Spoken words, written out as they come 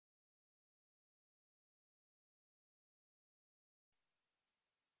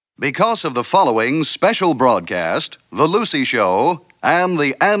Because of the following special broadcast, The Lucy Show and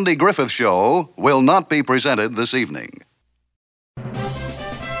The Andy Griffith Show will not be presented this evening.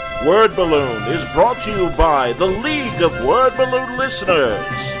 Word Balloon is brought to you by the League of Word Balloon Listeners.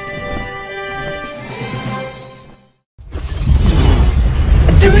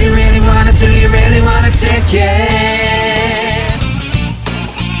 Do you really wanna take it?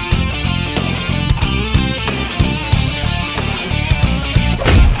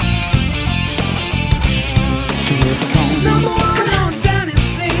 Snowboard, come on down and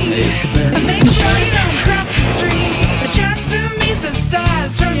sing. And make sure you don't cross the streets. A chance to meet the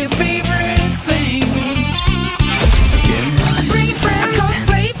stars from your favorite things. Bring friends,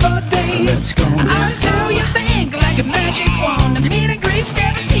 cosplay for days. Let's go. I still use the ink like a magic wand. I meet a great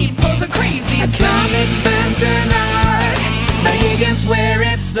grab a seat, pose a crazy. A comic fans and art. Now you can swear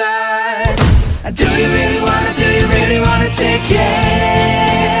it starts. Do you really wanna take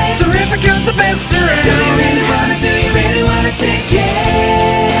it? Terrificon's the best around. Do you really wanna take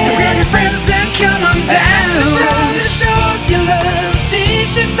it? Grab your friends and come on down. From the shows you love,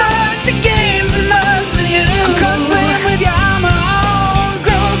 t-shirts, arts, the games and mugs and you. I'm cosplaying with your armor on.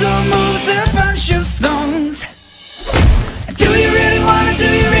 Go moves a bunch of stones. Do you really wanna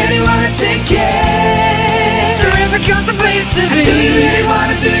take it? Terrificon's the place to be. Do you really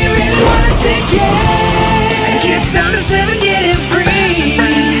wanna take it? Kids under 7 getting free.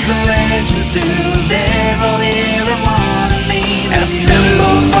 Friends and legends too. They're all here and wanna meet.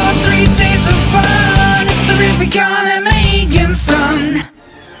 Assemble for 3 days of fun. It's Terrificon and Megan's son.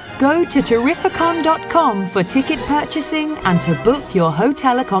 Go to Terrificon.com for ticket purchasing and to book your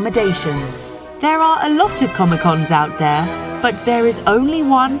hotel accommodations. There are a lot of Comic-Cons out there, but there is only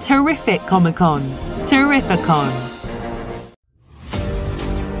one terrific Comic-Con, Terrificon.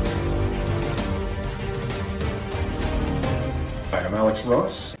 Hi, I'm Alex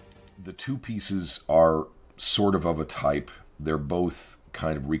Ross. The two pieces are sort of a type. They're both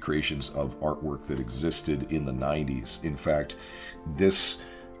kind of recreations of artwork that existed in the 90s. In fact, this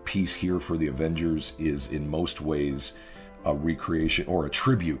piece here for the Avengers is in most ways a recreation or a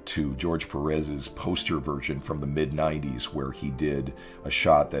tribute to George Perez's poster version from the mid-90s, where he did a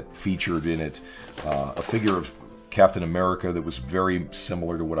shot that featured in it a figure of Captain America that was very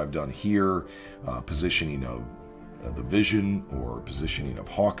similar to what I've done here, positioning of the Vision or positioning of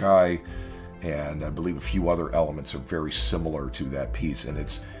Hawkeye, and I believe a few other elements are very similar to that piece, and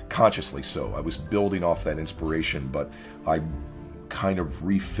it's consciously so. I was building off that inspiration, but I kind of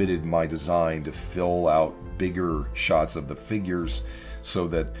refitted my design to fill out bigger shots of the figures so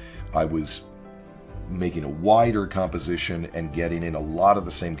that I was making a wider composition and getting in a lot of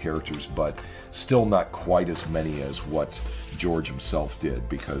the same characters, but still not quite as many as what George himself did,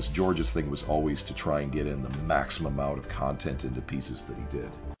 because George's thing was always to try and get in the maximum amount of content into pieces that he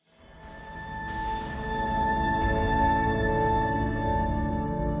did.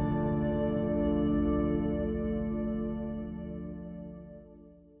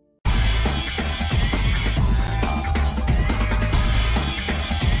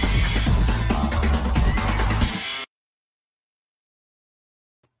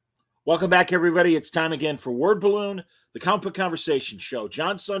 Welcome back, everybody. It's time again for Word Balloon, the comic book conversation show.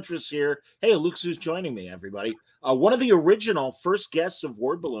 John Suntress here. Hey, Luke's who's joining me, everybody. One of the original first guests of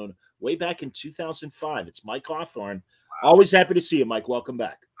Word Balloon way back in 2005. It's Mike Hawthorne. Wow. Always happy to see you, Mike. Welcome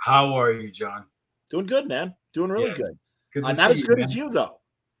back. How are you, John? Doing good, man. Doing really good. Good not as good as you, though.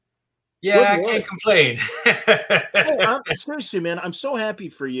 Yeah, I can't complain. Hey, seriously, man, I'm so happy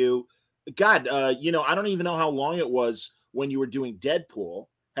for you. God, I don't even know how long it was when you were doing Deadpool.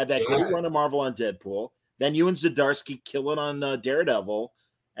 Had that great run of Marvel on Deadpool. Then you and Zdarsky killing on Daredevil.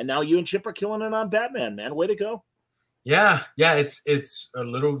 And now you and Chip are killing it on Batman, man. Way to go. Yeah, it's a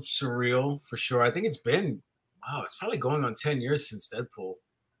little surreal for sure. I think it's been, it's probably going on 10 years since Deadpool.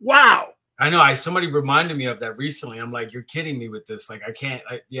 Wow. I know. Somebody reminded me of that recently. I'm like, you're kidding me with this. Like, I can't.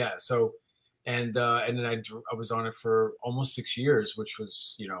 So, and then I was on it for almost 6 years, which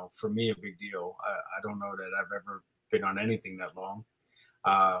was, for me, a big deal. I don't know that I've ever been on anything that long.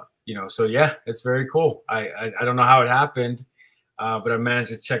 So yeah, it's very cool. I don't know how it happened, but I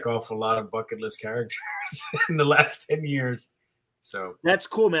managed to check off a lot of bucket list characters in the last 10 years. So that's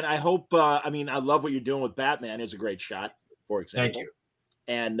cool, man. I hope, I love what you're doing with Batman. It's a great shot, for example. Thank you.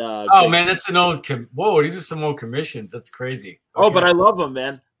 And, man, that's an old, whoa, these are some old commissions. That's crazy. Okay. Oh, but I love them,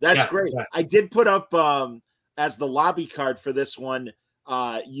 man. That's great. Yeah. I did put up, as the lobby card for this one,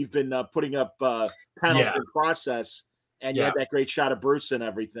 you've been putting up panels in process. And you had that great shot of Bruce and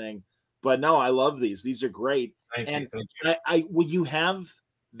everything. But no, I love these. These are great. Thank you. Will you have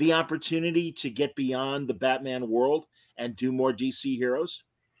the opportunity to get beyond the Batman world and do more DC heroes?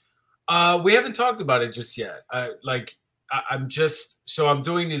 We haven't talked about it just yet. I'm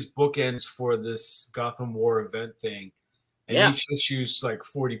doing these bookends for this Gotham War event thing, and each issue's like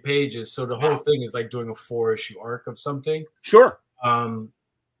 40 pages. So the whole thing is like doing a 4-issue arc of something. Sure.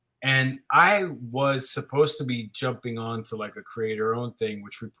 And I was supposed to be jumping on to like a creator-owned thing,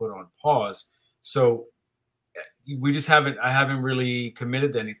 which we put on pause. So I haven't really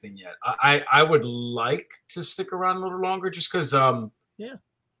committed to anything yet. I would like to stick around a little longer just because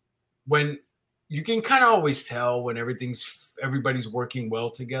when you can kind of always tell when everybody's working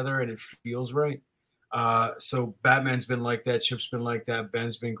well together and it feels right. So Batman's been like that, Chip's been like that,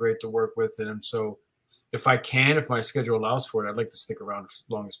 Ben's been great to work with, and so if my schedule allows for it, I'd like to stick around as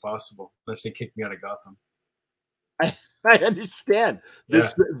long as possible, unless they kick me out of Gotham. I understand.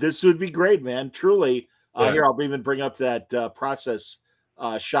 This would be great, man. Truly. Here, I'll even bring up that process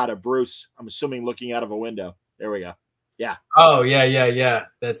shot of Bruce. I'm assuming looking out of a window. There we go. Yeah. Oh, yeah.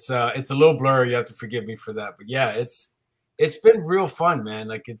 That's it's a little blurry. You have to forgive me for that. But yeah, it's been real fun, man.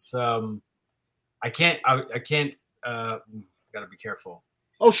 Like it's I can't gotta be careful.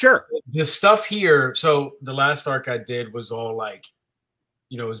 Oh, sure. The stuff here. So the last arc I did was all like,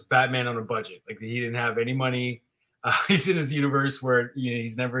 it was Batman on a budget. Like he didn't have any money. He's in his universe where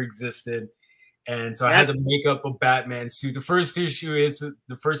he's never existed. And so I had to make up a Batman suit. The first two issues,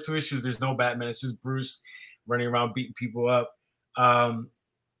 there's no Batman. It's just Bruce running around beating people up. And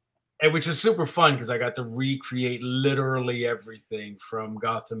which was super fun because I got to recreate literally everything from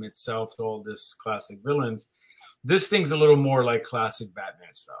Gotham itself to all this classic villains. This thing's a little more like classic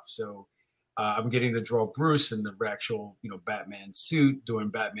Batman stuff. So I'm getting to draw Bruce in the actual, Batman suit, doing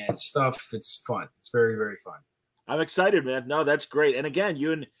Batman stuff. It's fun. It's very, very fun. I'm excited, man. No, that's great. And again,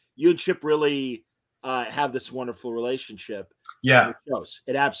 you and Chip really have this wonderful relationship. Yeah. It shows.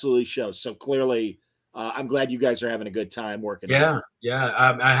 It absolutely shows. So clearly, I'm glad you guys are having a good time working. Yeah.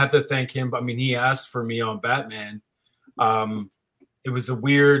 I have to thank him. I mean, he asked for me on Batman. It was a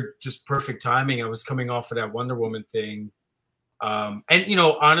weird, just perfect timing. I was coming off of that Wonder Woman thing. And,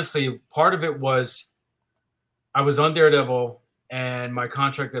 honestly, part of it was I was on Daredevil and my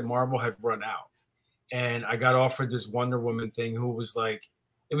contract at Marvel had run out. And I got offered this Wonder Woman thing who was like,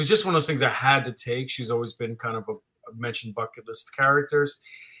 it was just one of those things I had to take. She's always been kind of a mentioned bucket list characters.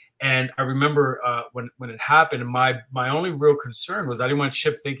 And I remember when it happened, my only real concern was I didn't want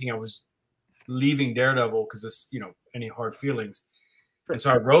Chip thinking I was leaving Daredevil because it's, any hard feelings. And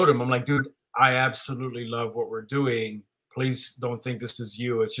so I wrote him, I'm like, dude, I absolutely love what we're doing. Please don't think this is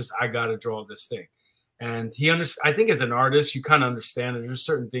you. It's just I got to draw this thing. And he understands. I think as an artist, you kind of understand that there's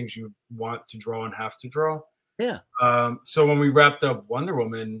certain things you want to draw and have to draw. Yeah. So when we wrapped up Wonder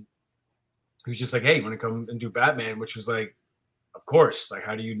Woman, he was just like, hey, you want to come and do Batman? Which was like, of course. Like,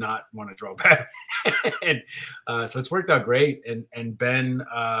 how do you not want to draw Batman? And so it's worked out great. And Ben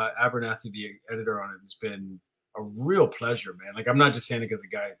Abernathy, the editor on it, has been a real pleasure, man. Like, I'm not just saying it because the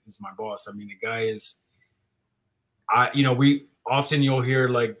guy is my boss. I mean, the guy is, you'll hear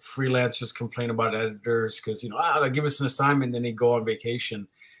like freelancers complain about editors because, they give us an assignment, then they go on vacation.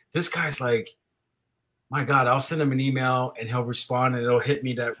 This guy's like, my God, I'll send him an email and he'll respond and it'll hit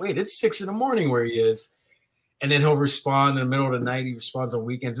me that, wait, it's 6 a.m. where he is. And then he'll respond in the middle of the night. He responds on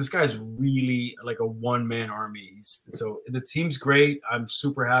weekends. This guy's really like a one-man army. So the team's great. I'm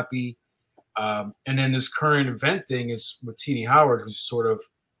super happy. And then this current event thing is with Teenie Howard, who's sort of,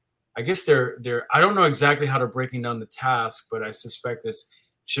 I guess I don't know exactly how they're breaking down the task, but I suspect it's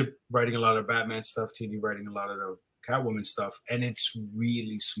Chip writing a lot of Batman stuff, Teenie writing a lot of the Catwoman stuff, and it's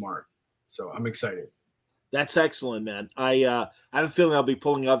really smart. So I'm excited. That's excellent, man. I have a feeling I'll be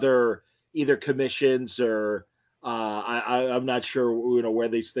pulling other either commissions or I'm not sure where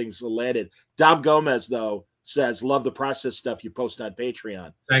these things landed. Dom Gomez though says, love the process stuff you post on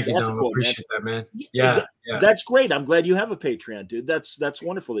Patreon. Thank you, Dom. Cool, appreciate that, man. Yeah. That's great. I'm glad you have a Patreon, dude. That's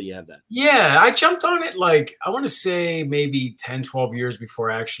wonderful that you have that. Yeah, I jumped on it like I want to say maybe 10, 12 years before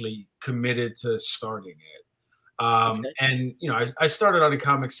I actually committed to starting it. And I started out in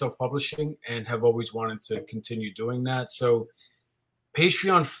comics self-publishing and have always wanted to continue doing that. So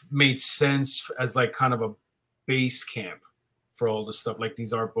Patreon made sense as like kind of a base camp for all the stuff. Like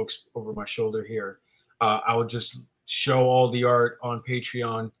these art books over my shoulder here. I would just show all the art on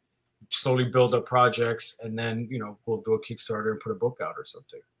Patreon, slowly build up projects, and then, we'll do a Kickstarter and put a book out or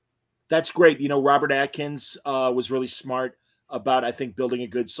something. That's great. Robert Atkins was really smart about, I think, building a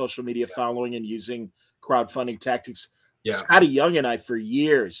good social media following and using crowdfunding tactics. Yeah. Scotty Young and I, for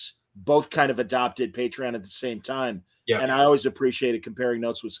years, both kind of adopted Patreon at the same time. Yeah. And I always appreciated comparing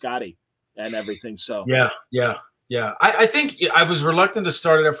notes with Scotty and everything. So yeah. I think I was reluctant to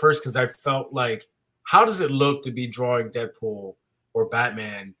start it at first because I felt like, how does it look to be drawing Deadpool or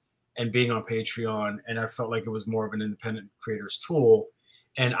Batman and being on Patreon, and I felt like it was more of an independent creator's tool.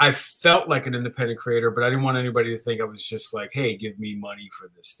 And I felt like an independent creator, but I didn't want anybody to think I was just like, hey, give me money for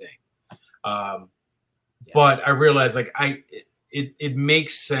this thing. But I realized like it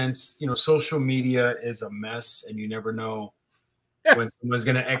makes sense. You know, social media is a mess, and you never know when someone's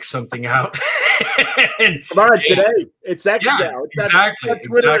going to X something out. And, come on, today it's X now. It's exactly. not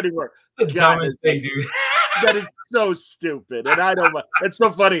Twitter anymore. The dumbest thing, dude. That is so stupid. And I don't. It's so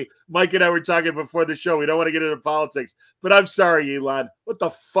funny. Mike and I were talking before the show. We don't want to get into politics, but I'm sorry, Elon. What the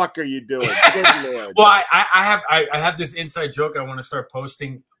fuck are you doing? Well, I have this inside joke. I want to start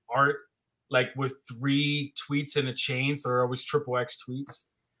posting art like with 3 tweets in a chain, so they're always XXX tweets.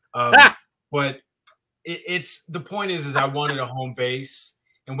 But it's the point is I wanted a home base,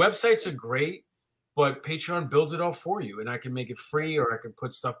 and websites are great, but Patreon builds it all for you, and I can make it free, or I can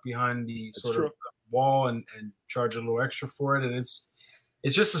put stuff behind the sort of wall and charge a little extra for it. And it's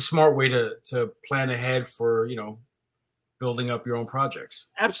just a smart way to plan ahead for, you know, building up your own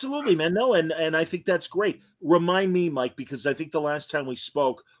projects. Absolutely, man. No, and I think that's great. Remind me, Mike, because I think the last time we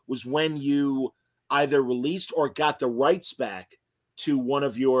spoke was when you either released or got the rights back to one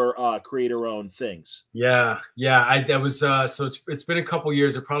of your creator-owned things. Yeah. That was so it's been a couple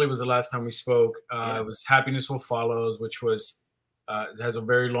years. It probably was the last time we spoke. It was Happiness Will Follows, which was it has a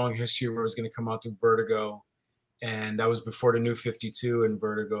very long history where it was going to come out through Vertigo, and that was before the New 52, and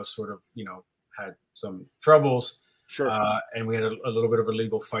Vertigo sort of, you know, had some troubles. Sure. And we had a little bit of a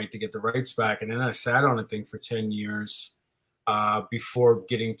legal fight to get the rights back, and then I sat on a thing for 10 years before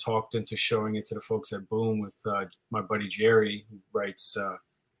getting talked into showing it to the folks at Boom with my buddy Jerry, who writes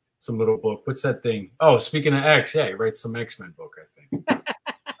some little book. What's that thing? Oh, speaking of X, yeah, he writes some X-Men book, I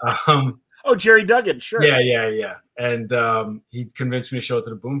think. Oh, Jerry Duggan, sure. Yeah. And he convinced me to show it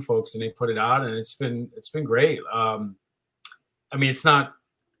to the Boom folks, and they put it out, and it's been great. I mean,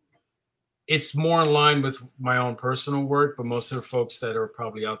 it's more in line with my own personal work, but most of the folks that are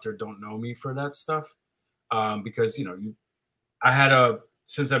probably out there don't know me for that stuff. Because, you know,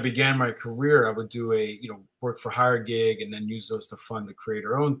 since I began my career, I would do a, you know, work for hire gig and then use those to fund the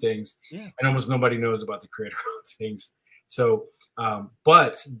creator-owned things. Yeah. And almost nobody knows about the creator-owned things. So,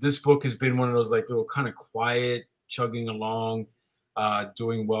 but this book has been one of those like little kind of quiet, chugging along,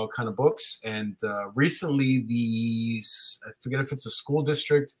 doing well kind of books. And recently I forget if it's a school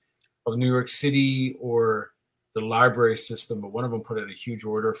district of New York City or the library system, but one of them put in a huge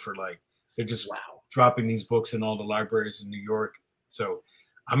order for like, they're just dropping these books in all the libraries in New York. So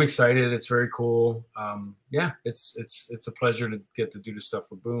I'm excited. It's very cool. Yeah, it's a pleasure to get to do this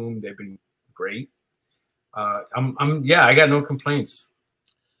stuff with Boom. They've been great. I got no complaints.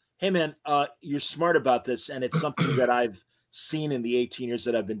 Hey man, you're smart about this, and it's something that I've seen in the 18 years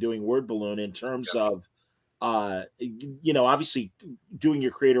that I've been doing Word Balloon in terms of, you know, obviously doing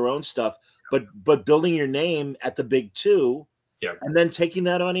your creator-owned stuff, but building your name at the big 2, and then taking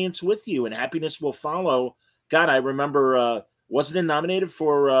that audience with you. And Happiness Will Follow. God, I remember, wasn't it nominated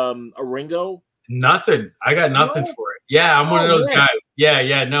for a Ringo? Nothing. I got nothing for it. Yeah, I'm one of those guys.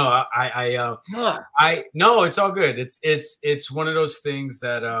 Yeah. No, no, it's all good. It's one of those things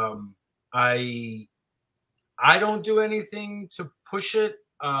that I don't do anything to push it.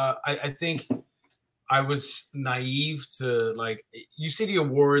 I think I was naive to, like, you see the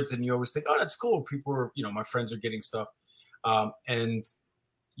awards and you always think, oh, that's cool. People are, you know, my friends are getting stuff. And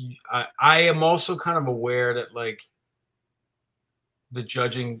I am also kind of aware that, like, the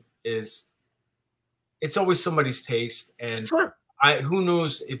judging it's always somebody's taste, and who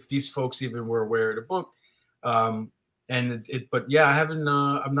knows if these folks even were aware of the book. But yeah, I haven't.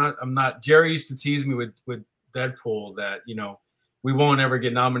 I'm not. Jerry used to tease me with Deadpool that, you know, we won't ever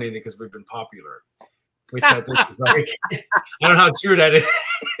get nominated because we've been popular, which I think is like, I don't know how true that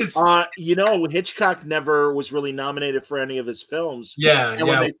is. You know, Hitchcock never was really nominated for any of his films. Yeah, and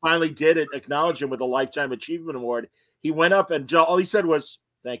when they finally did acknowledge him with a Lifetime Achievement Award, he went up and all he said was,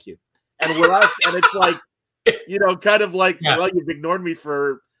 "Thank you." And we're out, and it's like, you know, kind of like, well, you've ignored me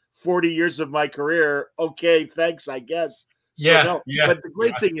for 40 years of my career. Okay, thanks, I guess. So, but the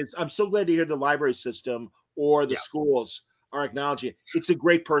great thing is, I'm so glad to hear the library system or the schools are acknowledging it. It's a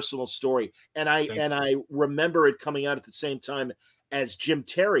great personal story, and I remember it coming out at the same time as Jim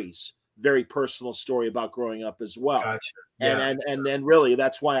Terry's very personal story about growing up as well. Gotcha. And then really,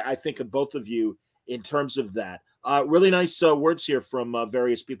 that's why I think of both of you in terms of that. Really nice words here from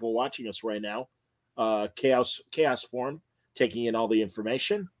various people watching us right now. Chaos Form, taking in all the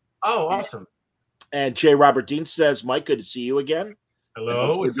information. Oh, awesome. And J. Robert Dean says, Mike, good to see you again.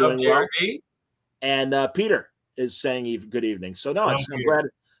 Hello, what's up, Jerry? Well. And Peter is saying good evening. So no, I'm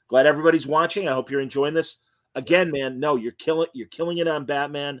glad everybody's watching. I hope you're enjoying this. Again, man, no, you're killing it on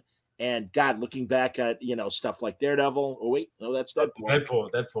Batman. And God, looking back at stuff like Daredevil. Oh wait, no, that's Deadpool.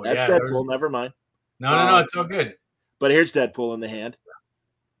 Deadpool. That's Deadpool. Never mind. No, it's all good. But here's Deadpool in the hand.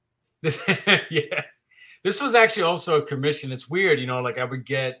 Yeah, this was actually also a commission. It's weird, like I would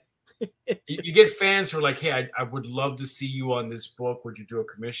get, you get fans who are like, hey, I would love to see you on this book. Would you do a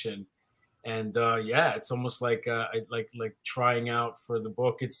commission? And yeah, it's almost like like trying out for the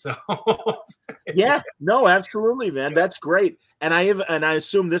book itself. Yeah, no, absolutely, man. That's great. And I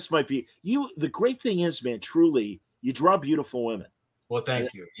assume this might be you. The great thing is, man, truly, you draw beautiful women. Well,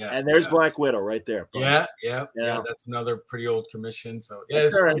 thank you. Yeah. And there's Black Widow right there. Yeah. That's another pretty old commission. So yeah,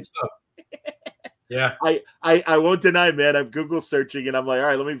 it's fun stuff. Yeah. I won't deny, man. I'm Google searching and I'm like, all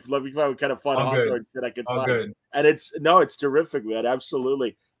right, let me find what kind of fun Hawthorne shit I can find. Good. And it's terrific, man.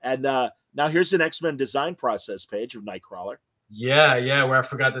 Absolutely. And now here's an X-Men design process page of Nightcrawler. Yeah, where I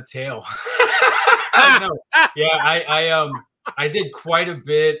forgot the tail. No. Yeah, I did quite a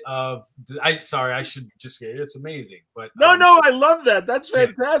bit of. Sorry, I should just say it's amazing. But no, I love that. That's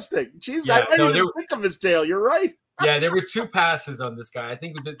fantastic. Jeez, I didn't even think of his tail. You're right. Yeah, there were 2 passes on this guy. I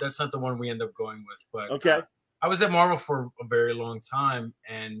think that's not the one we end up going with. But okay, I was at Marvel for a very long time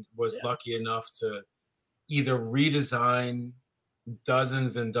and was lucky enough to either redesign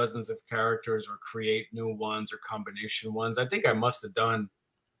dozens and dozens of characters or create new ones or combination ones. I think I must have done,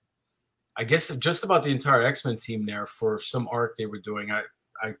 I guess, just about the entire X-Men team there for some arc they were doing. I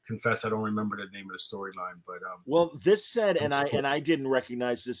confess I don't remember the name of the storyline, but well, this said, and I didn't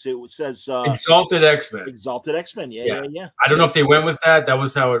recognize this. It says Exalted X-Men. Exalted X-Men. Yeah. I don't know if they went with that. That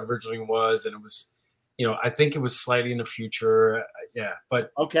was how it originally was, and it was, I think it was slightly in the future. Yeah,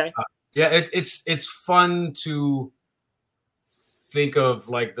 but okay. It's fun to think of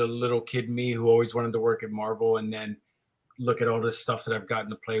like the little kid me who always wanted to work at Marvel, and then look at all the stuff that I've gotten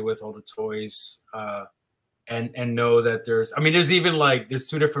to play with, all the toys, and know that there's even there's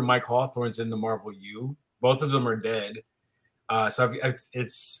 2 different Mike Hawthorns in the Marvel U. Both of them are dead. So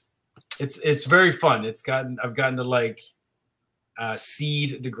it's very fun. I've gotten to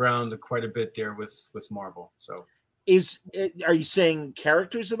seed the ground quite a bit there with Marvel. So are you saying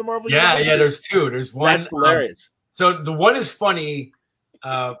characters in the Marvel? Yeah, there's 2. There's one. That's hilarious. So the one is funny.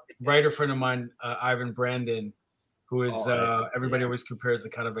 Writer friend of mine, Ivan Brandon, who is everybody always compares to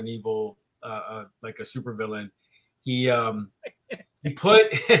kind of an evil, like a supervillain. He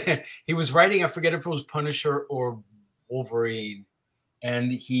he was writing, I forget if it was Punisher or Wolverine,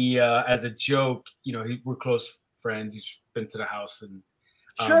 and he as a joke, we're close friends. He's been to the house, and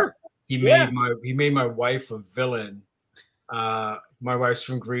sure, he made my wife a villain. My wife's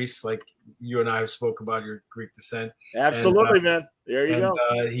from Greece, like you and I have spoke about your Greek descent. Absolutely, man. There you go.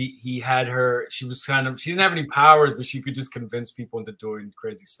 He had her. She didn't have any powers, but she could just convince people into doing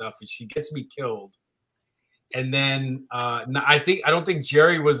crazy stuff. And she gets me killed. And then I don't think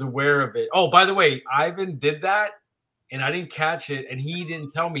Jerry was aware of it. Oh, by the way, Ivan did that, and I didn't catch it, and he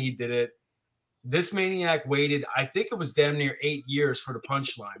didn't tell me he did it. This maniac waited, I think it was damn near 8 years for the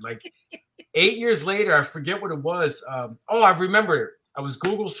punchline. Like 8 years later, I forget what it was. I remember. I was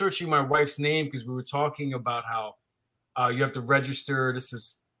Google searching my wife's name because we were talking about how you have to register. This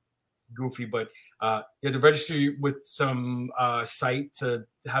is goofy, but you have to register with some site to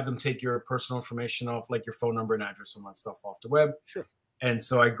have them take your personal information off, like your phone number and address and that stuff off the web. Sure. And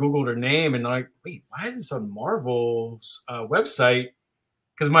so I Googled her name and I'm like, wait, why is this on Marvel's website?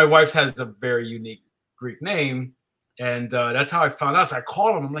 Because my wife's has a very unique Greek name. And that's how I found out. So I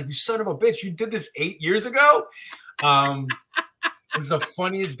called him. I'm like, you son of a bitch, you did this 8 years ago? It was the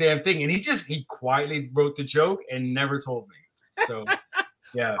funniest damn thing. And he quietly wrote the joke and never told me. So,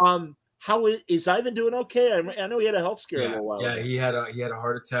 yeah. How is Ivan doing okay? I know he had a health scare a little while ago. He had a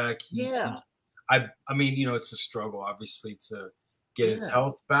heart attack. I mean, it's a struggle, obviously, to get his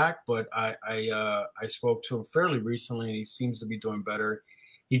health back. But I spoke to him fairly recently, and he seems to be doing better.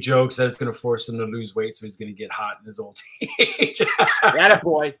 He jokes that it's going to force him to lose weight, so he's going to get hot in his old age.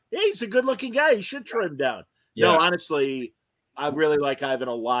 Attaboy. Hey, he's a good-looking guy. He should trim down. Yeah. No, honestly, I really like Ivan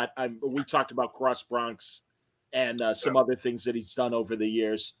a lot. We talked about Cross Bronx and some other things that he's done over the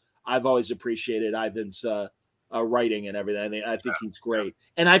years. I've always appreciated Ivan's writing and everything. I think he's great.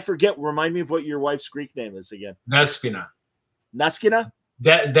 And I forget, remind me of what your wife's Greek name is again. Despina. Despina?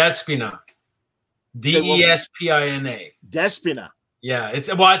 Despina. Despina. Despina. Yeah, it's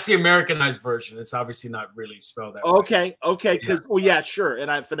the Americanized version. It's obviously not really spelled that way. Okay. Because sure,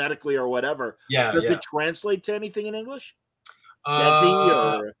 and phonetically or whatever. Yeah. Does it translate to anything in English?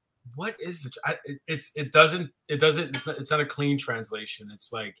 What is it? It doesn't. It's not a clean translation.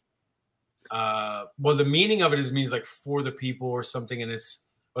 It's like, the meaning of it means like for the people or something, and it's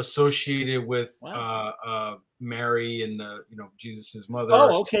associated with Mary and Jesus's mother.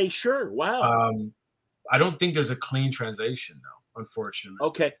 Oh, okay, sure. Wow. I don't think there's a clean translation though, unfortunately.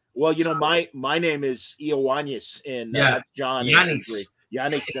 Okay. Well, my name is Ioannis in John. Yannis.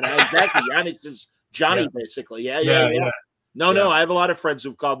 Yannis. Exactly. Yannis is Johnny, basically. Yeah. No, I have a lot of friends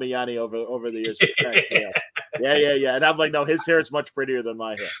who've called me Yanni over the years. Yeah. And I'm like, no, his hair is much prettier than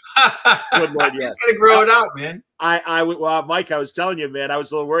my hair. Good Lord, yeah. He's gonna grow it out, man. Well, Mike, I was telling you, man, I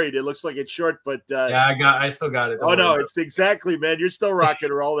was a little worried. It looks like it's short, but I still got it. Oh no, it's exactly, man. You're still rock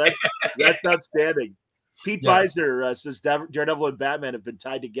and roll. That's outstanding. Pete Beiser says Daredevil and Batman have been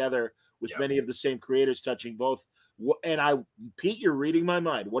tied together with many of the same creators, touching both. And Pete, you're reading my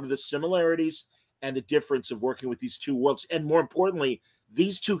mind. What are the similarities and the difference of working with these two worlds? And more importantly,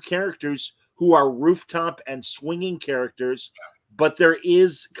 these two characters who are rooftop and swinging characters, but there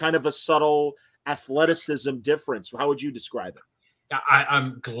is kind of a subtle athleticism difference. How would you describe it?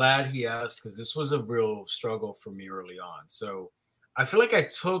 I'm glad he asked, because this was a real struggle for me early on. So I feel like I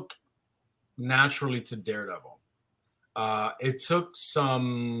took naturally to Daredevil. It took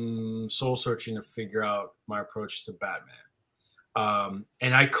some soul searching to figure out my approach to Batman.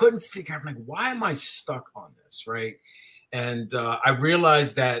 And I couldn't figure out, like, why am I stuck on this, right? And I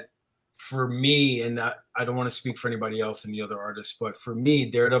realized that for me, and I don't want to speak for anybody else and the other artists, but for me,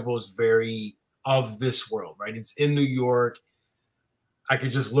 Daredevil is very of this world, right? It's in New York. I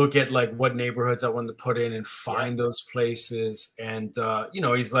could just look at like what neighborhoods I wanted to put in and find those places. And,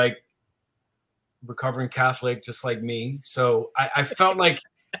 he's like recovering Catholic, just like me. So I felt like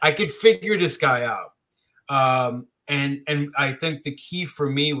I could figure this guy out. And I think the key for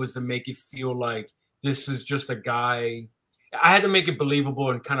me was to make it feel like this is just a guy. I had to make it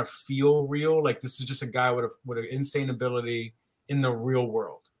believable and kind of feel real. Like this is just a guy with an insane ability in the real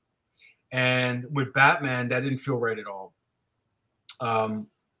world. And with Batman, that didn't feel right at all.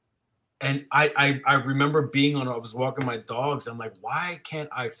 And I remember I was walking my dogs. I'm like, why can't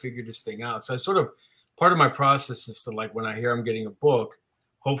I figure this thing out? So part of my process is to, like, when I hear I'm getting a book,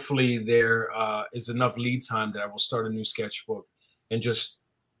 hopefully there is enough lead time that I will start a new sketchbook and just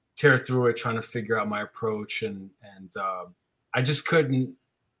tear through it, trying to figure out my approach. And I just couldn't.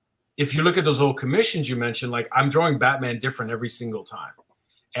 If you look at those old commissions you mentioned, like, I'm drawing Batman different every single time.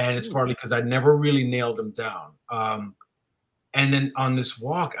 And it's partly because I never really nailed him down. And then on this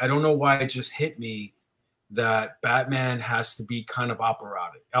walk, I don't know why it just hit me that Batman has to be kind of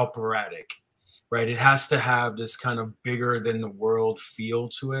operatic, right? It has to have this kind of bigger than the world feel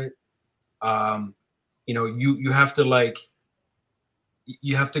to it.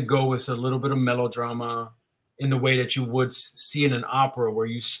 You have to go with a little bit of melodrama in the way that you would see in an opera, where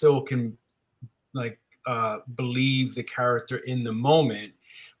you still can believe the character in the moment,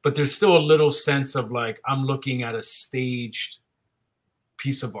 but there's still a little sense of like, I'm looking at a staged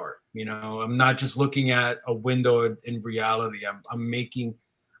piece of art. I'm not just looking at a window in reality. You have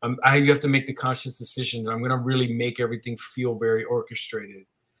to make the conscious decision that I'm going to really make everything feel very orchestrated.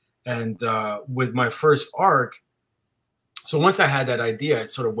 And with my first arc, so once I had that idea, I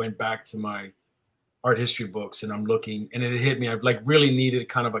sort of went back to my art history books and I'm looking, and it hit me. I really needed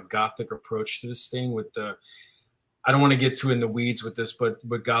kind of a Gothic approach to this thing with I don't want to get too in the weeds with this, but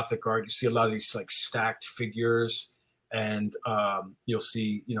with Gothic art, you see a lot of these like stacked figures, and you'll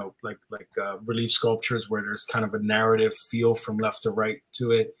see, relief sculptures where there's kind of a narrative feel from left to right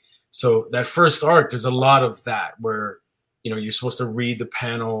to it. So that first arc, there's a lot of that where, you're supposed to read the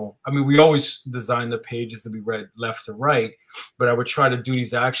panel. I mean, we always design the pages to be read left to right, but I would try to do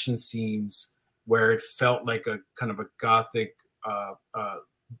these action scenes where it felt like a kind of a Gothic,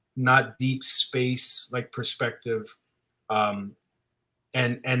 not deep space like perspective, and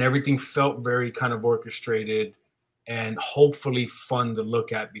everything felt very kind of orchestrated and hopefully fun to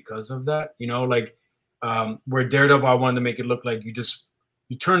look at because of that. Where Daredevil, I wanted to make it look like you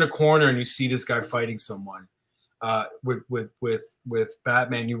turn a corner and you see this guy fighting someone. With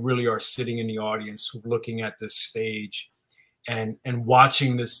Batman, you really are sitting in the audience looking at this stage and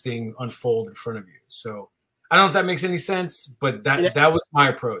watching this thing unfold in front of you. So I don't know if that makes any sense, but that was my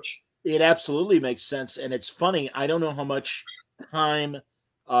approach. It absolutely makes sense. And it's funny, I don't know how much time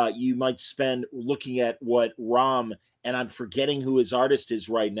you might spend looking at what Ram, and I'm forgetting who his artist is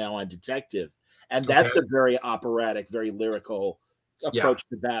right now on Detective. And that's a very operatic, very lyrical approach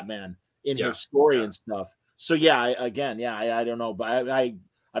to Batman in his story and stuff. So I don't know, but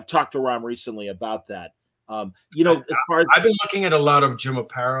I've talked to Ram recently about that. As far as I've been looking at a lot of Jim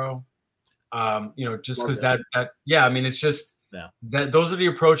Aparo, just because it's just that those are the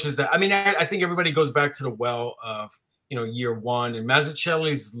approaches that, I think everybody goes back to the well of, year one, and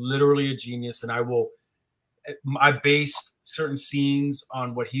Mazzucchelli is literally a genius. And I based certain scenes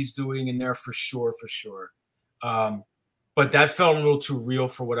on what he's doing in there for sure, for sure. But that felt a little too real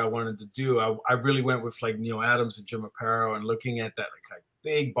for what I wanted to do. I really went with like Neil Adams and Jim Aparo and looking at that like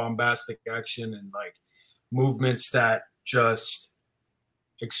big bombastic action and like movements that just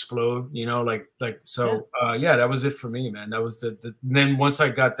explode, you know, like so. Yeah, that was it for me, man. That was the. Then once I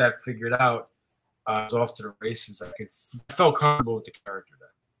got that figured out, I was off to the races. I felt comfortable with the character then.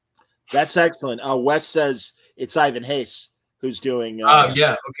 That's excellent. Wes says it's Ivan Hayes who's doing.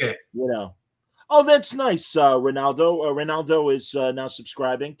 Yeah, okay. You know. Oh, that's nice. Ronaldo is now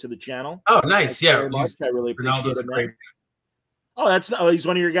subscribing to the channel. Oh, nice. Yeah, I really appreciate Ronaldo's it, great. Oh, he's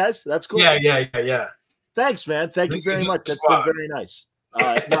one of your guys. That's cool. Yeah. Thanks, man. Thank you very much. That's been very nice.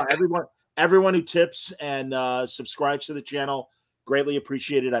 No, everyone who tips and subscribes to the channel, greatly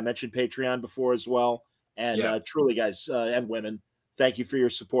appreciated. I mentioned Patreon before as well, and truly, guys and women, thank you for your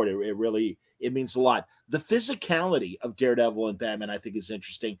support. It really means a lot. The physicality of Daredevil and Batman, I think, is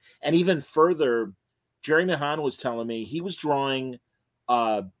interesting. And even further, Jeremy Hahn was telling me he was drawing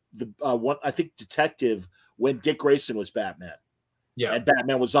one, I think, Detective when Dick Grayson was Batman. Yeah. And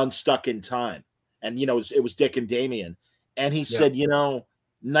Batman was unstuck in time. And, you know, it was Dick and Damian. And he said, you know,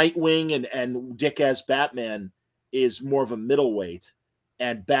 Nightwing and Dick as Batman is more of a middleweight.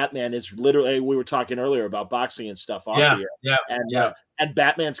 And Batman is literally, we were talking earlier about boxing and stuff off here. And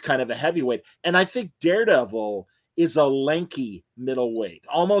Batman's kind of a heavyweight. And I think Daredevil is a lanky middleweight.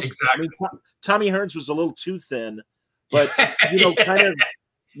 Almost, exactly. I mean, Tommy Hearns was a little too thin, but, you know, kind of,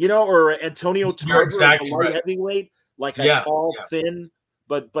 you know, or Antonio Tarver, exactly a light heavyweight, like a tall, thin,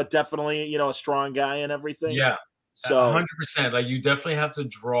 but definitely, you know, a strong guy and everything. Yeah. So 100%. Like, you definitely have to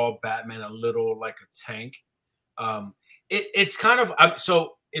draw Batman a little like a tank. It's kind of,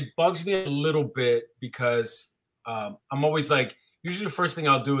 so it bugs me a little bit because I'm always like, usually the first thing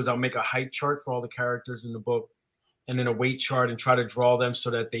I'll do is I'll make a height chart for all the characters in the book and then a weight chart and try to draw them so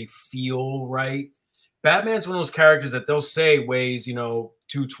that they feel right. Batman's one of those characters that they'll say weighs, you know,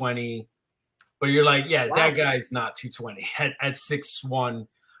 220, but you're like, yeah, wow, that guy's not 220 at 6'1".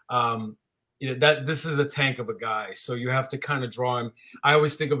 You know, that this is a tank of a guy. So you have to kind of draw him. I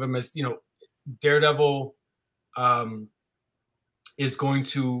always think of him as, you know, Daredevil is going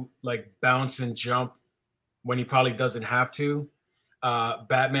to like bounce and jump when he probably doesn't have to.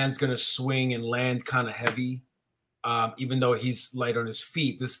 Batman's going to swing and land kind of heavy, even though he's light on his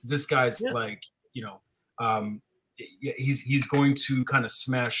feet. This guy's like, you know, he's going to kind of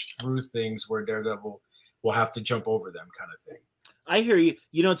smash through things where Daredevil will have to jump over them, kind of thing. I hear you.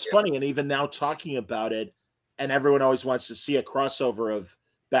 You know, it's funny, and even now talking about it, and everyone always wants to see a crossover of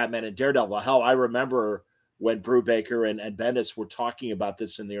Batman and Daredevil. Hell, I remember when Brubaker and Bendis were talking about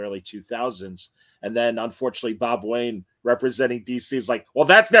this in the early 2000s. And then, unfortunately, Bob Wayne, representing DC, is like, well,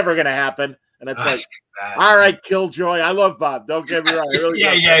 that's never going to happen. And it's like, all right, Killjoy. I love Bob. Don't get me wrong. Really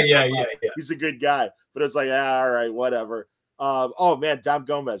yeah. He's a good guy. But it's like, all right, whatever. Oh, man, Dom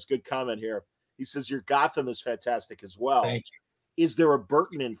Gomez, good comment here. He says, your Gotham is fantastic as well. Thank you. Is there a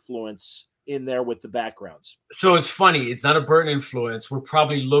Burton influence in there with the backgrounds? So it's funny. It's not a Burton influence. We're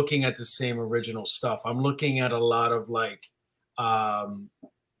probably looking at the same original stuff. I'm looking at a lot of like 1920s,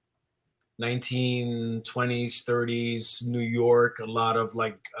 30s New York, a lot of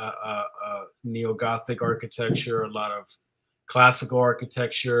like neo-Gothic architecture, a lot of classical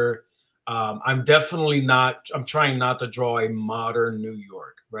architecture. I'm definitely not, I'm trying not to draw a modern New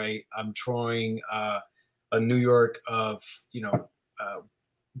York, right? I'm drawing a New York of, you know,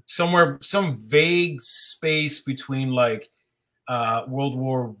 somewhere, some vague space between like World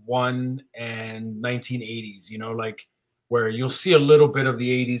War I and 1980s, you know, like where you'll see a little bit of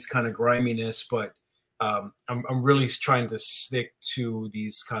the 80s kind of griminess, but I'm really trying to stick to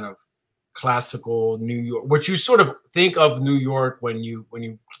these kind of classical New York, what you sort of think of New York when you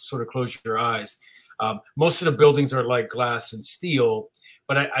sort of close your eyes. Most of the buildings are like glass and steel,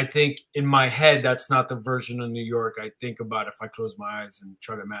 but I think in my head, that's not the version of New York I think about if I close my eyes and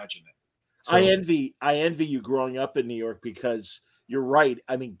try to imagine it. So, I envy you growing up in New York because you're right.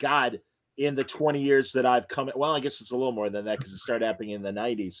 I mean, God, in the 20 years that I've come, well, I guess it's a little more than that because it started happening in the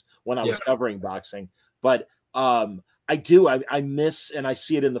 90s when I was covering boxing. But I miss, and I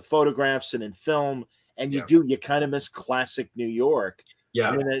see it in the photographs and in film, and you kind of miss classic New York. Yeah,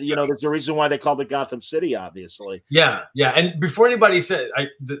 I mean, you know, there's a reason why they called it Gotham City, obviously. Yeah. And before anybody said,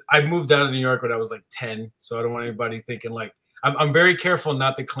 I moved out of New York when I was like 10, so I don't want anybody thinking like, I'm very careful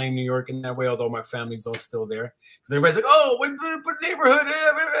not to claim New York in that way, although my family's all still there. Because everybody's like, oh, we put neighborhood.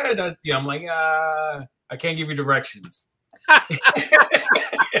 And I'm like, I can't give you directions.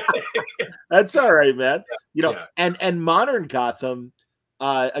 That's all right, man. You know, and modern Gotham,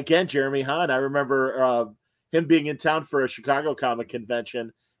 again, Jeremy Hahn, I remember him being in town for a Chicago comic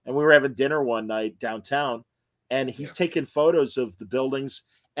convention, and we were having dinner one night downtown, and he's taking photos of the buildings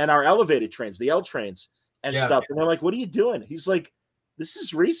and our elevated trains, the L trains and stuff. And they're like, "What are you doing?" He's like, "This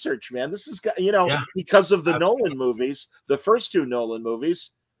is research, man. This is, because of the Nolan movies, the first 2 Nolan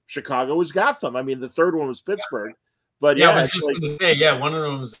movies, Chicago was Gotham. I mean, the third one was Pittsburgh." But I was just going to say, one of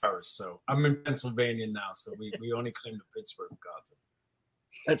them was ours. So I'm in Pennsylvania now, so we only claim the Pittsburgh Gotham.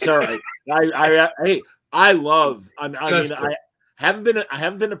 That's all right. I love. I haven't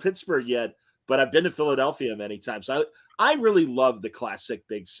been to Pittsburgh yet, but I've been to Philadelphia many times. I really love the classic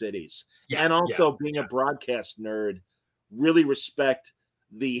big cities, and also being a broadcast nerd, really respect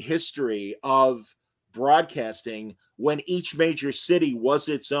the history of broadcasting when each major city was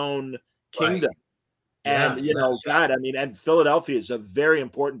its own kingdom. Right. And and Philadelphia is a very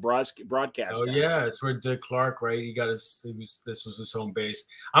important broadcast. Oh yeah, it's where Dick Clark, right? This was his home base.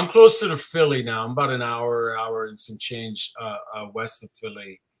 I'm closer to Philly now. I'm about an hour and some change west of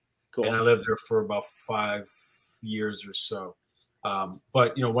Philly. Cool. And I lived there for about 5 years or so.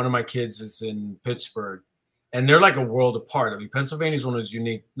 But one of my kids is in Pittsburgh, and they're like a world apart. I mean, Pennsylvania is one of those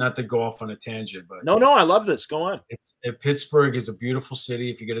unique. Not to go off on a tangent, but no, I love this. Go on. Pittsburgh is a beautiful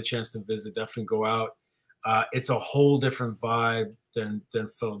city. If you get a chance to visit, definitely go out. It's a whole different vibe than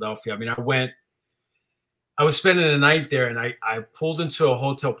Philadelphia. I mean, I was spending the night there, and I pulled into a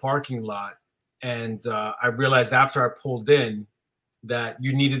hotel parking lot, and I realized after I pulled in that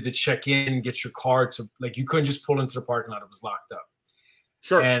you needed to check in, get your car to, like, you couldn't just pull into the parking lot. It was locked up.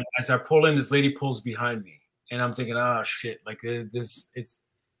 Sure. And as I pull in, this lady pulls behind me, and I'm thinking, oh shit, like it's,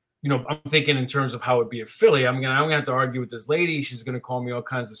 I'm thinking in terms of how it'd be in Philly. I'm gonna have to argue with this lady. She's gonna call me all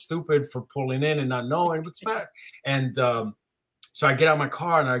kinds of stupid for pulling in and not knowing what's bad. And so I get out my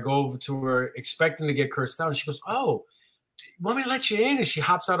car and I go over to her, expecting to get cursed out. And she goes, "Oh, you want me to let you in?" And she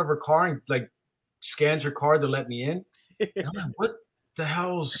hops out of her car and like scans her card to let me in. And I'm like, what the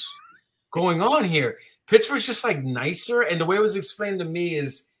hell's going on here? Pittsburgh's just like nicer. And the way it was explained to me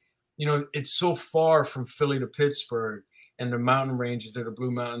is, it's so far from Philly to Pittsburgh. And the mountain ranges, they're the Blue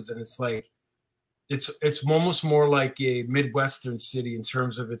Mountains, and it's like it's almost more like a Midwestern city in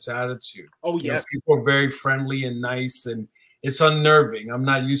terms of its attitude. Oh yes, people are very friendly and nice, and it's unnerving. I'm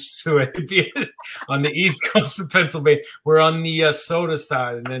not used to it being on the East Coast of Pennsylvania. We're on the soda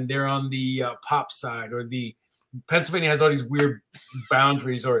side, and then they're on the pop side, or the Pennsylvania has all these weird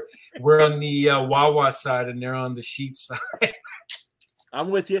boundaries, or we're on the Wawa side, and they're on the sheet side.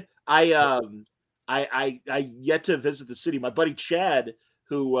 I'm with you. I yet to visit the city. My buddy Chad,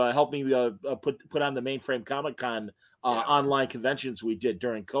 who helped me put on the Mainframe Comic Con online conventions we did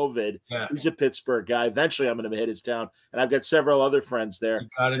during COVID. Yeah. He's a Pittsburgh guy. Eventually, I'm going to hit his town, and I've got several other friends there.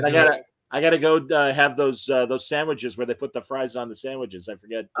 I gotta go have those sandwiches where they put the fries on the sandwiches. I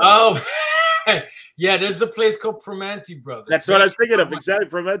forget. Oh, yeah. There's a place called Primanti Brothers. That's what I was thinking of. Exactly,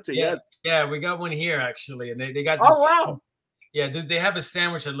 Primanti. Yeah, we got one here actually, and they got. Oh wow. Yeah, they have a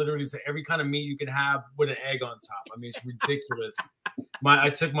sandwich that literally is every kind of meat you can have with an egg on top. I mean, it's ridiculous. I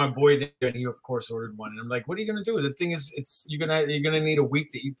took my boy there, and he of course ordered one. And I'm like, "What are you gonna do?" The thing is, you're gonna need a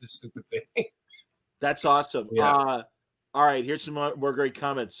week to eat this stupid thing. That's awesome. Yeah. All right, here's some more great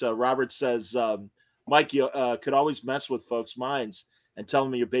comments. Robert says, "Mike, you could always mess with folks' minds and tell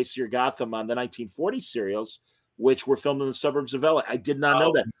them you base your Gotham on the 1940s serials, which were filmed in the suburbs of LA." I did not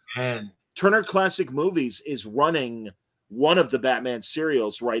know that. Man. Turner Classic Movies is running one of the Batman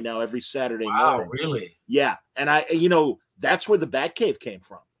serials right now every Saturday morning. Really? Yeah. And that's where the Batcave came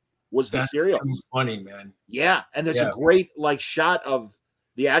from, was the serial. That's funny, man. Yeah. And there's a great shot of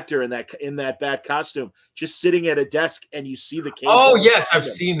the actor in that Bat costume just sitting at a desk, and you see the cave. Oh yes, I've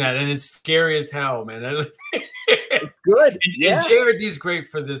seen that, and it's scary as hell, man. It's good. And JRD's great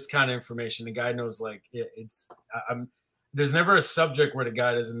for this kind of information. The guy knows, there's never a subject where the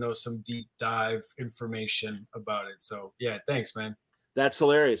guy doesn't know some deep dive information about it. So yeah, thanks, man. That's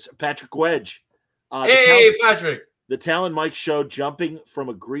hilarious. Patrick Wedge. Hey, Patrick. The Talon Mike showed jumping from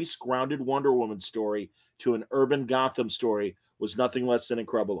a grease-grounded Wonder Woman story to an urban Gotham story was nothing less than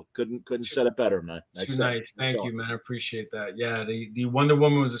incredible. Couldn't set it better, man. Too nice. Thank you, man. I appreciate that. Yeah, the Wonder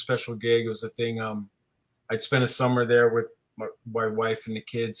Woman was a special gig. It was a thing. I'd spent a summer there with my wife and the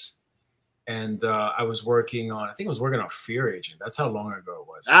kids. And I was working on Fear Agent. That's how long ago it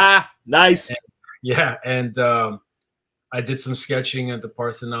was. Ah, nice. And I did some sketching at the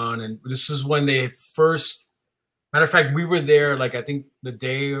Parthenon. And this is when they first, matter of fact, we were there, I think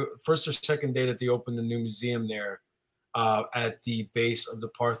the first or second day that they opened the new museum there at the base of the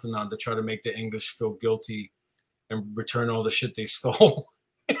Parthenon to try to make the English feel guilty and return all the shit they stole.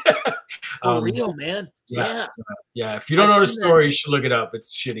 For real, man. Yeah. Yeah. If you don't know the story, you should look it up.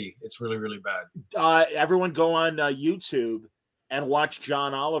 It's shitty. It's really, really bad. Everyone go on YouTube and watch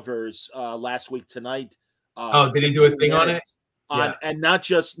John Oliver's Last Week Tonight. Did he do a thing on it? And not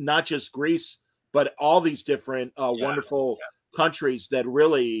just Greece, but all these different wonderful countries that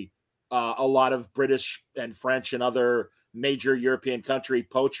really a lot of British and French and other major European country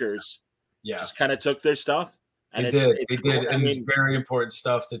poachers just kind of took their stuff. And they did. And it's very important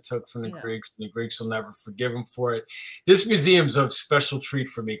stuff they took from the Greeks. And the Greeks will never forgive them for it. This museum's a special treat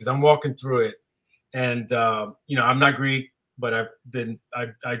for me because I'm walking through it, and I'm not Greek, but I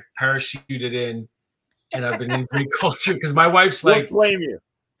parachuted in, and I've been in Greek culture because my wife's like, don't blame you.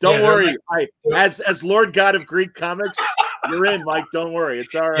 Don't worry. As Lord God of Greek comics, you're in, Mike. Don't worry.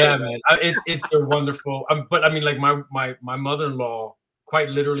 It's all right. Yeah, man. They're wonderful. But I mean, like my mother-in-law quite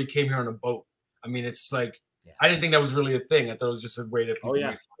literally came here on a boat. I mean, it's like. I didn't think that was really a thing. I thought it was just a way that people made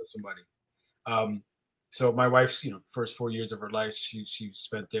fun of somebody. So my wife's, first 4 years of her life, she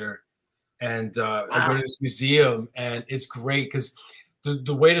spent there, and I go to this museum, and it's great because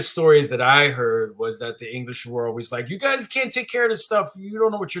the way the stories that I heard was that the English were always like, "You guys can't take care of this stuff. You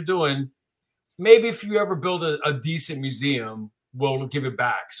don't know what you're doing. Maybe if you ever build a decent museum, we'll give it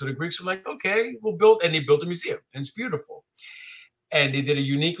back." So the Greeks were like, "Okay, we'll build," and they built a museum, and it's beautiful. And they did a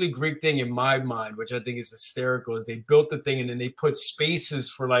uniquely Greek thing in my mind, which I think is hysterical, is they built the thing and then they put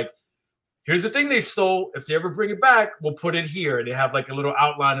spaces for like, here's the thing they stole. If they ever bring it back, we'll put it here. And they have like a little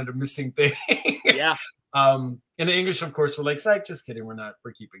outline of the missing thing. Yeah. And the English, of course, were like, "Psych, just kidding. We're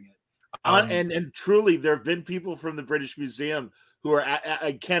keeping it." And truly, there have been people from the British Museum who are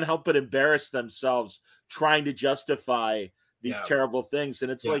I can't help but embarrass themselves trying to justify these terrible things.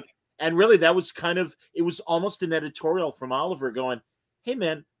 And it's like, and really, that was it was almost an editorial from Oliver going, "Hey,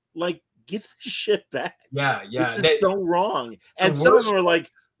 man, like, give the shit back. Yeah. This is so wrong." And some of them are like,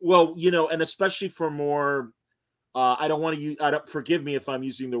 well, and especially for more, forgive me if I'm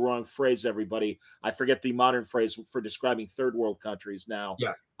using the wrong phrase, everybody. I forget the modern phrase for describing third world countries now.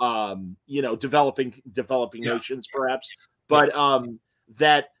 Yeah. Developing nations, perhaps. But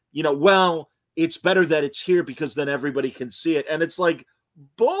that, well, it's better that it's here because then everybody can see it. And it's like,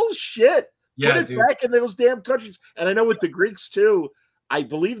 bullshit. Put it back in those damn countries. And I know with the Greeks too, I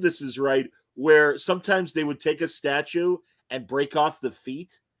believe this is right, where sometimes they would take a statue and break off the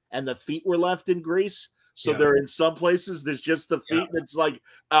feet, and the feet were left in Greece. So they're in some places there's just the feet, and it's like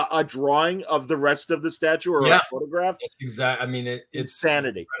a drawing of the rest of the statue or a photograph. It's exact. I mean, it's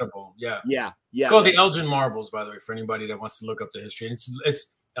insanity. Incredible. Yeah. It's called the Elgin Marbles, by the way, for anybody that wants to look up the history. And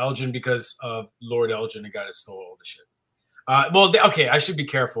it's Elgin because of Lord Elgin, the guy that stole all the shit. I should be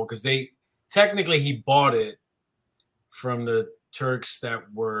careful because technically he bought it from the Turks that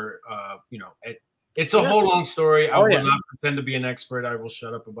were, it's a whole long story. I will not pretend to be an expert. I will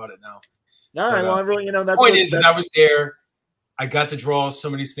shut up about it now. All right. Well, everyone, that's the point is I was there. I got to draw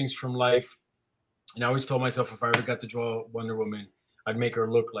some of these things from life, and I always told myself if I ever got to draw Wonder Woman, I'd make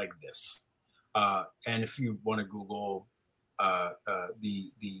her look like this. And if you want to Google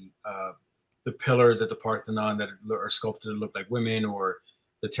the pillars at the Parthenon that are sculpted to look like women, or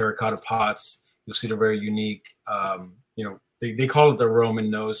the terracotta pots, you'll see they're very unique. They call it the Roman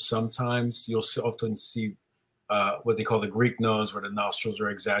nose sometimes. You'll often see what they call the Greek nose, where the nostrils are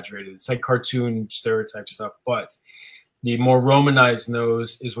exaggerated. It's like cartoon stereotype stuff, but the more Romanized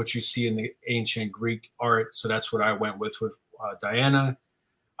nose is what you see in the ancient Greek art. So that's what I went with Diana,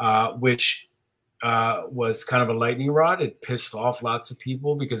 which was kind of a lightning rod. It pissed off lots of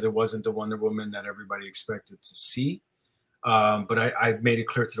people because it wasn't the Wonder Woman that everybody expected to see. But I made it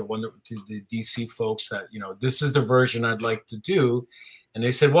clear to the DC folks that, this is the version I'd like to do. And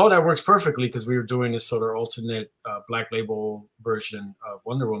they said, well, that works perfectly because we were doing this sort of alternate Black Label version of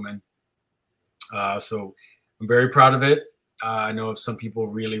Wonder Woman. So I'm very proud of it. I know some people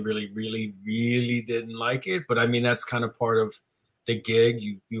really, really, really, really didn't like it, but I mean, that's kind of part of the gig.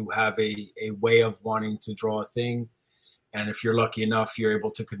 You have a way of wanting to draw a thing. And if you're lucky enough, you're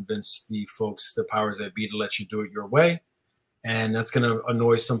able to convince the folks, the powers that be, to let you do it your way. And that's going to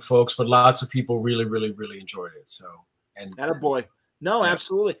annoy some folks, but lots of people really, really, really enjoyed it. So, and attaboy. No,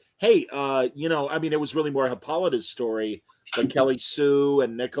 absolutely. Hey, it was really more Hippolyta's story, but Kelly Sue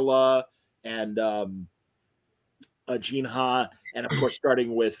and Nicola and Jean Ha, and of course,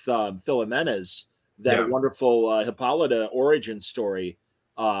 starting with Philomena's, that wonderful Hippolyta origin story,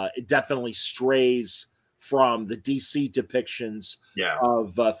 it definitely strays from the DC depictions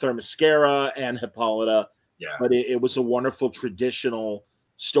of Themyscira and Hippolyta. Yeah. But it was a wonderful traditional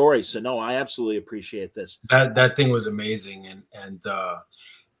story. So no, I absolutely appreciate this. That thing was amazing. And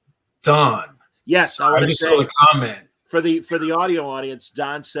Don. Yes, I just saw the comment. For the audio audience,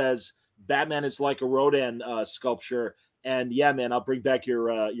 Don says Batman is like a Rodin sculpture. And yeah, man, I'll bring back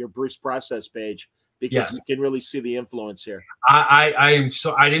your Bruce process page because you can really see the influence here. I am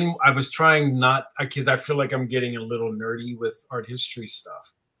so I was trying not because I feel like I'm getting a little nerdy with art history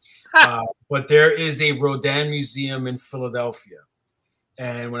stuff. But there is a Rodin museum in Philadelphia.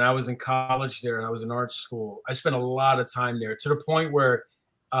 And when I was in college there and I was in art school, I spent a lot of time there to the point where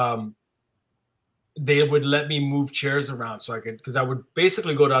they would let me move chairs around so I could, because I would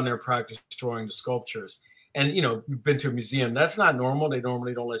basically go down there and practice drawing the sculptures. And, you know, you've been to a museum. That's not normal. They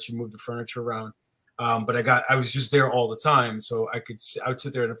normally don't let you move the furniture around. But I was just there all the time. So I would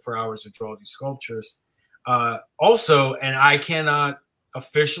sit there for hours to draw these sculptures. Also, and I cannot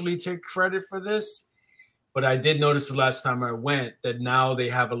officially take credit for this, but I did notice the last time I went that now they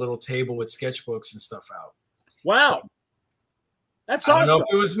have a little table with sketchbooks and stuff out. Wow. So, that's awesome. awesome. I don't know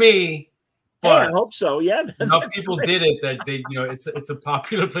if it was me, but hey, I hope so. Yeah. Enough people did it that they, you know, it's a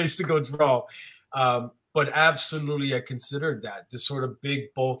popular place to go draw. But absolutely, I considered that the sort of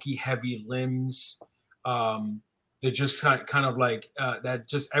big, bulky, heavy limbs. They're just kind of like that.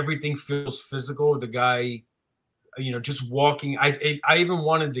 Just everything feels physical. The guy, you know, just walking. I even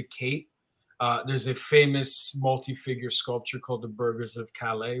wanted the cape. There's a famous multi-figure sculpture called the Burghers of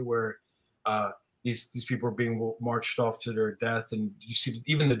Calais, where these people are being marched off to their death, and you see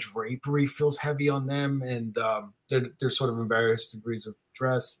even the drapery feels heavy on them, and they're sort of in various degrees of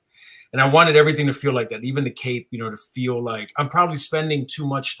dress. And I wanted everything to feel like that, even the cape, you know, to feel like I'm probably spending too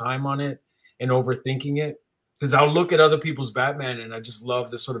much time on it and overthinking it, because I'll look at other people's Batman and I just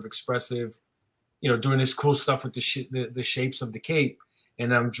love the sort of expressive, you know, doing this cool stuff with the shapes of the cape,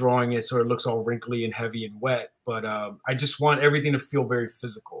 and I'm drawing it so it looks all wrinkly and heavy and wet. But I just want everything to feel very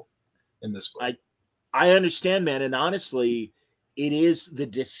physical in this book. I understand, man. And honestly, it is the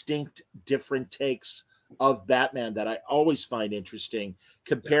distinct different takes of Batman that I always find interesting.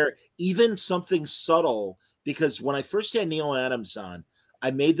 Compare even something subtle, because when I first had Neil Adams on,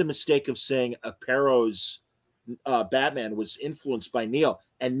 I made the mistake of saying Apparo's Batman was influenced by Neil.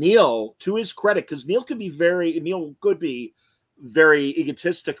 And Neil, to his credit, because Neil could be very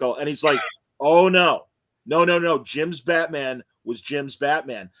egotistical, and he's like, oh no, Jim's Batman was Jim's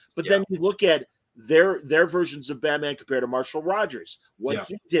Batman. But then you look at their versions of Batman compared to Marshall Rogers, what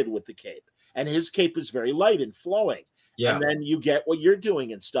he did with the cape. And his cape is very light and flowing. Yeah. And then you get what you're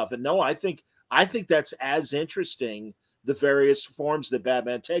doing and stuff. And no, I think that's as interesting, the various forms that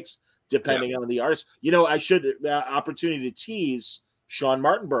Batman takes depending on the artist. You know, I should opportunity to tease Sean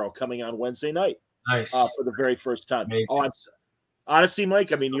Martinborough coming on Wednesday night. Nice. For the very first time. Amazing. Oh, honestly,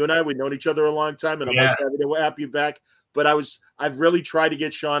 Mike, I mean, you and I, we've known each other a long time, and I'm happy to have you back. But I've really tried to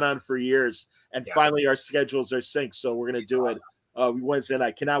get Sean on for years, and finally our schedules are synced, so we're going to do it Wednesday night.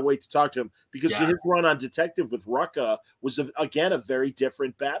 I cannot wait to talk to him, because his run on Detective with Rucka was, again, a very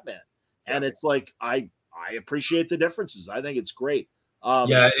different Batman. And it's like, I appreciate the differences. I think it's great.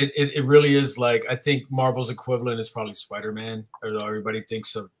 It really is. Like, I think Marvel's equivalent is probably Spider-Man, although everybody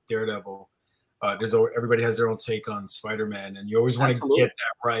thinks of Daredevil. Everybody has their own take on Spider-Man, and you always want to get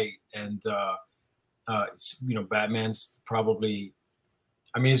that right. And you know, Batman's probably,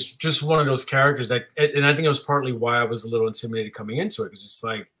 I mean, it's just one of those characters that, and I think it was partly why I was a little intimidated coming into it, because it's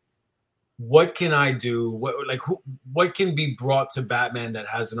like, what can I do? What can be brought to Batman that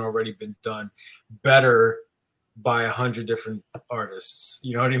hasn't already been done better by 100 different artists?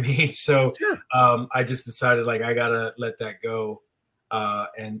 You know what I mean? So I just decided, like, I gotta let that go,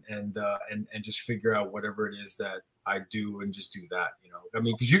 and just figure out whatever it is that I do, and just do that. You know, I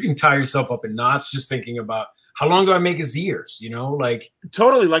mean, because you can tie yourself up in knots just thinking about how long do I make his ears? You know, like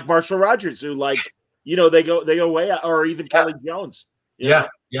totally like Marshall Rogers, who, like, you know, they go way out, or even Kelly Jones. Yeah.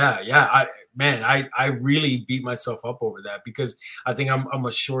 I really beat myself up over that, because I think I'm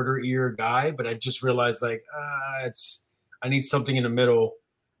a shorter ear guy, but I just realized, like, I need something in the middle,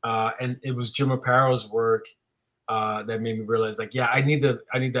 and it was Jim Apparo's work that made me realize, like, I need to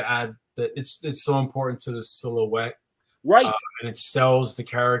add that it's so important to the silhouette, right? And it sells the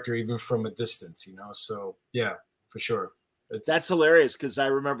character even from a distance, you know. So yeah, for sure. That's hilarious, because I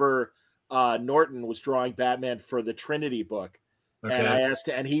remember Norton was drawing Batman for the Trinity book. Okay. And I asked,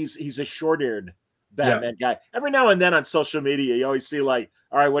 and he's a short-eared Batman guy. Every now and then on social media, you always see, like,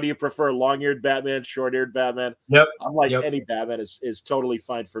 all right, what do you prefer, long-eared Batman, short-eared Batman? Yep. I'm like, any Batman is totally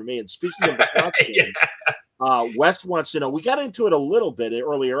fine for me. And speaking of the costume, Wes wants to know, we got into it a little bit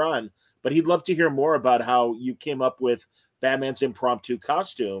earlier on, but he'd love to hear more about how you came up with Batman's impromptu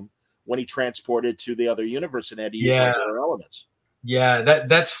costume when he transported to the other universe and had to use other elements. Yeah,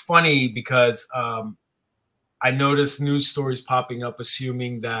 that's funny, because I noticed news stories popping up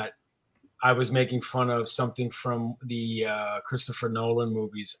assuming that I was making fun of something from the Christopher Nolan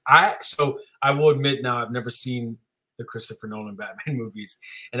movies. So I will admit now I've never seen the Christopher Nolan Batman movies,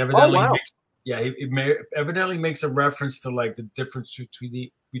 and evidently, evidently makes a reference to like the difference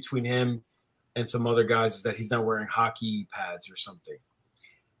between him and some other guys is that he's not wearing hockey pads or something.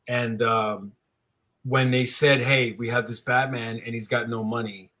 And when they said, "Hey, we have this Batman and he's got no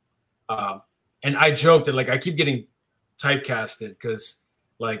money," and I joked that like I keep getting typecasted because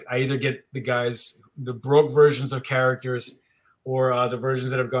like I either get the broke versions of characters, or the versions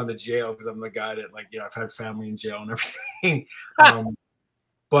that have gone to jail because I'm the guy that like I've had family in jail and everything.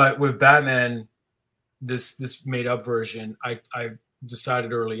 But with Batman, this made up version, I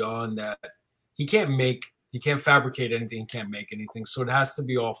decided early on that he can't fabricate anything, he can't make anything, so it has to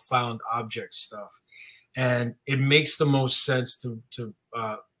be all found object stuff, and it makes the most sense to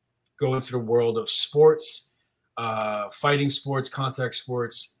go into the world of sports. Fighting sports, contact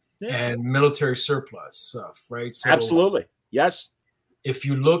sports, and military surplus stuff, right? So absolutely, yes. If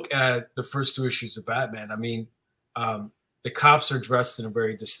you look at the first 2 issues of Batman, I mean, the cops are dressed in a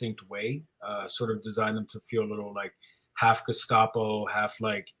very distinct way, sort of designed them to feel a little like half Gestapo, half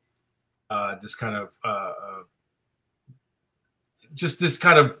like this kind of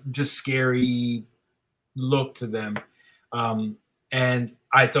just scary look to them. And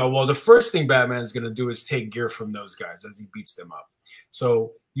I thought, well, the first thing Batman's going to do is take gear from those guys as he beats them up.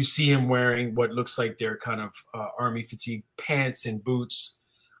 So you see him wearing what looks like their kind of army fatigue pants and boots.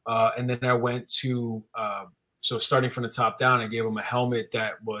 And then I went to, so starting from the top down, I gave him a helmet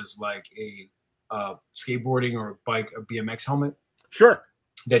that was like a skateboarding or a BMX helmet. Sure.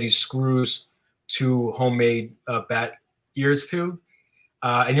 That he screws 2 homemade bat ears to.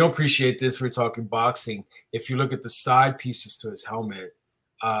 And you'll appreciate this. We're talking boxing. If you look at the side pieces to his helmet,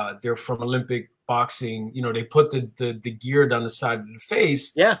 they're from Olympic boxing. They put the gear down the side of the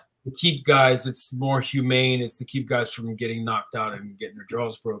face. Yeah. To keep guys, it's more humane. It's to keep guys from getting knocked out and getting their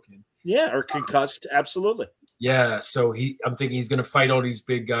jaws broken. Yeah, or concussed. Absolutely. Yeah. So I'm thinking he's going to fight all these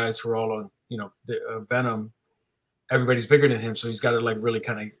big guys who are all on, the Venom. Everybody's bigger than him, so he's got to like really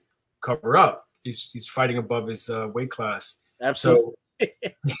kind of cover up. He's fighting above his weight class. Absolutely. So,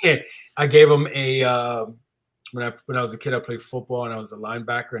 yeah, I gave him a when I was a kid, I played football and I was a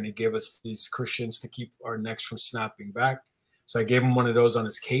linebacker, and he gave us these cushions to keep our necks from snapping back. So I gave him one of those on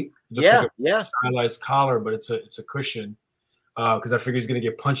his cape. It looks like a stylized collar, but it's a cushion because I figure he's going to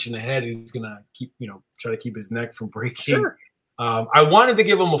get punched in the head. He's going to keep try to keep his neck from breaking. Sure. I wanted to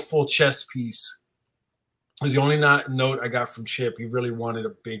give him a full chest piece. It was the only note I got from Chip. He really wanted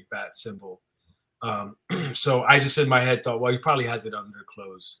a big bat symbol. So I just in my head thought, well, he probably has it under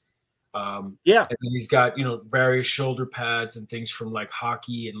clothes. And then he's got various shoulder pads and things from like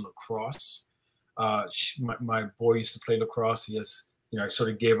hockey and lacrosse. My boy used to play lacrosse. He has, I sort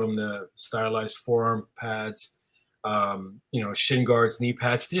of gave him the stylized forearm pads, shin guards, knee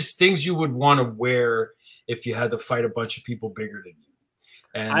pads, just things you would want to wear if you had to fight a bunch of people bigger than you.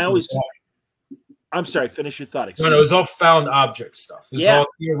 And I'm sorry, finish your thought. No, it was all found object stuff. It was all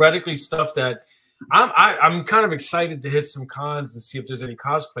theoretically stuff that I'm kind of excited to hit some cons and see if there's any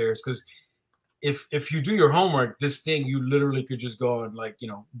cosplayers, because if you do your homework, this thing you literally could just go on like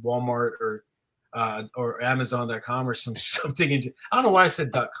Walmart or Amazon.com or something. I don't know why I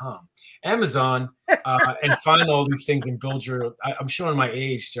said .com. Amazon and find all these things and build your. I'm showing my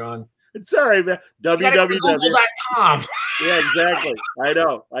age, John. It's all right, man. www.google.com. Yeah, exactly. I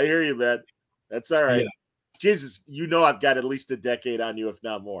know. I hear you, man. That's all right. Yeah. Jesus, I've got at least a decade on you, if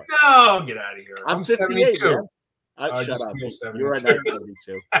not more. No, get out of here. I'm 72. Shut up. You're at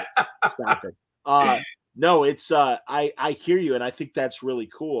 72. Stop it. No, it's I hear you, and I think that's really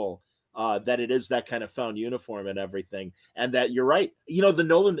cool. That it is that kind of found uniform and everything, and that you're right. The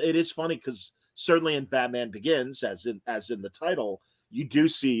Nolan. It is funny because certainly in Batman Begins, as in the title, you do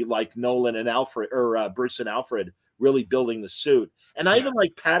see like Nolan and Alfred, or Bruce and Alfred, really building the suit, and I even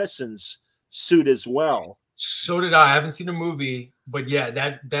like Pattinson's suit as well. So did I. I haven't seen the movie, but yeah,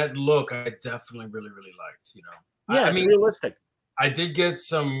 that look I definitely really liked. Yeah, I mean, realistic. I did get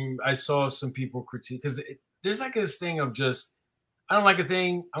I saw some people critique because there's like this thing of just. I don't like a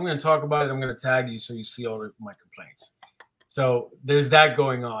thing. I'm going to talk about it. I'm going to tag you so you see all of my complaints. So there's that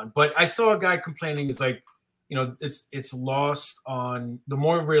going on. But I saw a guy complaining. It's like, it's lost on the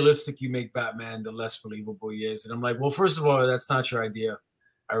more realistic you make Batman, the less believable he is. And I'm like, well, first of all, that's not your idea.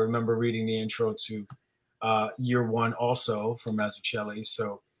 I remember reading the intro to Year One also from Mazzucchelli.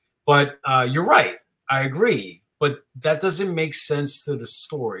 So, but you're right. I agree. But that doesn't make sense to the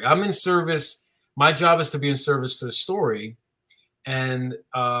story. I'm in service. My job is to be in service to the story. And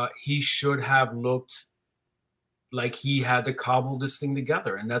he should have looked like he had to cobble this thing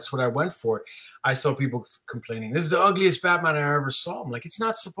together, and that's what I went for. I saw people complaining, "This is the ugliest Batman I ever saw." I'm like, it's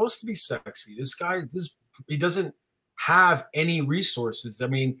not supposed to be sexy. This guy, he doesn't have any resources. I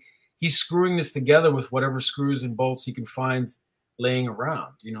mean, he's screwing this together with whatever screws and bolts he can find laying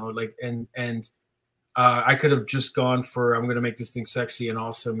around, you know, like, and I could have just gone for, I'm going to make this thing sexy and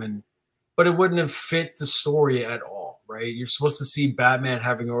awesome, but it wouldn't have fit the story at all, right? You're supposed to see Batman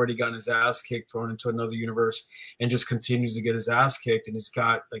having already gotten his ass kicked, thrown into another universe, and just continues to get his ass kicked. And he's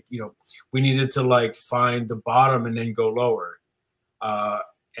got, like, you know, we needed to like find the bottom and then go lower.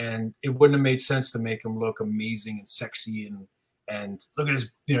 And it wouldn't have made sense to make him look amazing and sexy and look at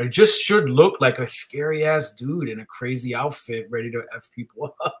his, you know, he just should look like a scary ass dude in a crazy outfit ready to F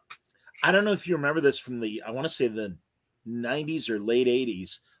people up. I don't know if you remember this from I want to say the 90s or late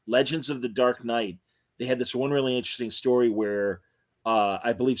 80s, Legends of the Dark Knight. They had this one really interesting story where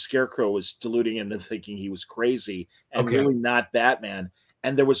I believe Scarecrow was deluding him into thinking he was crazy and really not Batman.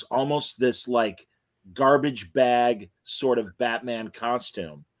 And there was almost this like garbage bag sort of Batman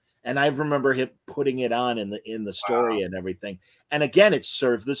costume. And I remember him putting it on in the story and everything. And again, it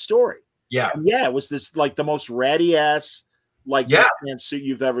served the story. Yeah. And yeah, it was this like the most ratty ass like Batman suit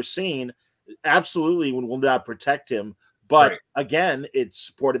you've ever seen. Absolutely will not protect him. But again, it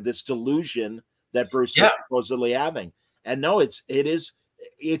supported this delusion that Bruce was supposedly having. And no, it's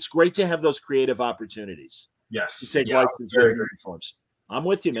great to have those creative opportunities. Yes. To take license with uniforms. I'm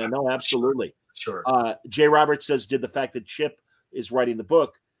with you, man. No, absolutely. Sure. Jay Roberts says, did the fact that Chip is writing the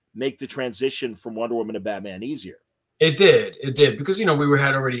book make the transition from Wonder Woman to Batman easier? It did, because, you know, we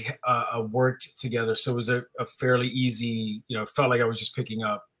had already worked together, so it was a fairly easy, you know, it felt like I was just picking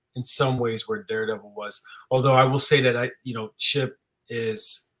up in some ways where Daredevil was. Although I will say that Chip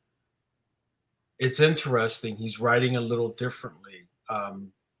it's interesting. He's writing a little differently.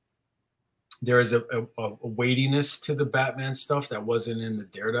 There is a weightiness to the Batman stuff that wasn't in the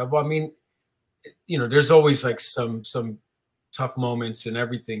Daredevil. I mean, you know, there's always like some tough moments and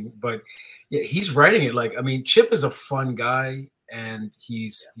everything, but yeah, he's writing it like, I mean, Chip is a fun guy, and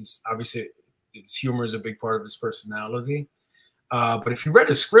he's obviously, his humor is a big part of his personality. But if you read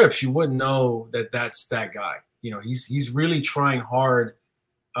his scripts, you wouldn't know that that's that guy. You know, he's really trying hard.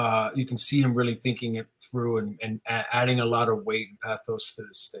 You can see him really thinking it through and adding a lot of weight and pathos to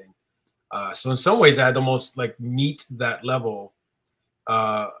this thing. So in some ways, I had to almost like meet that level,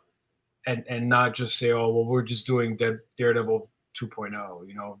 and not just say, oh, well, we're just doing Daredevil 2.0,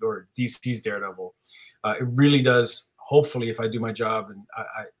 you know, or DC's Daredevil. It really does. Hopefully, if I do my job, and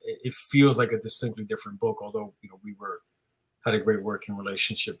it feels like a distinctly different book. Although, you know, we had a great working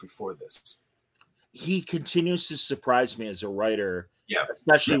relationship before this. He continues to surprise me as a writer,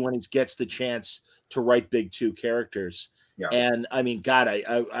 especially when he gets the chance to write big two characters. Yeah. And I mean, God,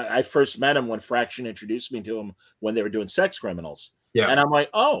 I first met him when Fraction introduced me to him when they were doing Sex Criminals. Yeah. And I'm like,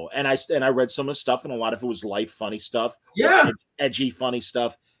 oh, and I read some of the stuff, and a lot of it was light, funny stuff. Yeah. Edgy, funny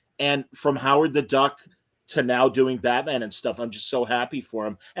stuff. And from Howard the Duck to now doing Batman and stuff, I'm just so happy for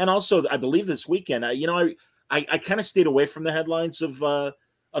him. And also, I believe this weekend, you know, I kind of stayed away from the headlines of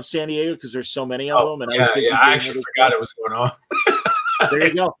San Diego because there's so many of them. And I actually forgot it was going on. There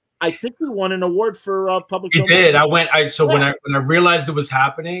you go. I think we won an award for public. You did. When I realized it was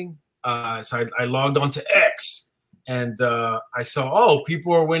happening, so I logged on to X. And I saw, oh,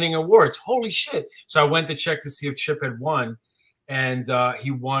 people are winning awards. Holy shit. So I went to check to see if Chip had won. And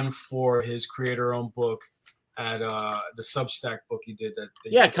he won for his creator-owned book at the Substack book he did.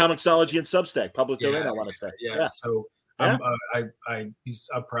 Comicsology and Substack. Public domain, I want to say. Yeah. So I'm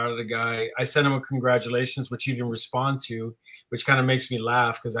proud of the guy. I sent him a congratulations, which he didn't respond to, which kind of makes me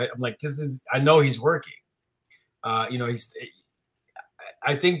laugh because I'm like, I know he's working. You know,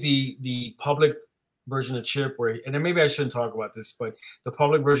 I think the public version of Chip and then maybe I shouldn't talk about this, but the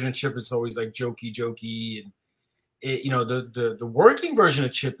public version of Chip is always like jokey, and you know, the working version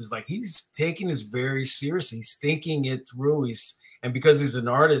of Chip is like he's taking this very seriously. He's thinking it through. And because he's an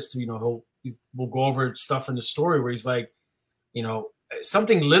artist, you know, we'll go over stuff in the story where he's like, you know,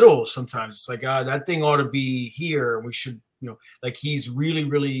 something little sometimes it's like, that thing ought to be here. We should, you know, like he's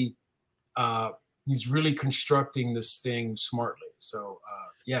really constructing this thing smartly. So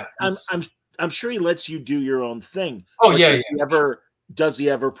yeah, I'm sure he lets you do your own thing. Oh, yeah. Does he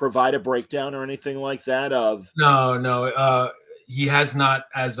ever provide a breakdown or anything like that? No. He has not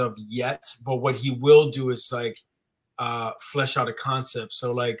as of yet. But what he will do is like flesh out a concept.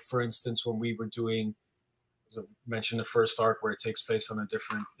 So, like for instance, when we were doing, as I mentioned, the first arc where it takes place in a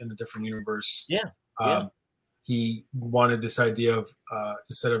different universe. Yeah. He wanted this idea of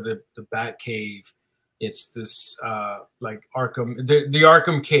instead of the Bat Cave, It's this like Arkham, the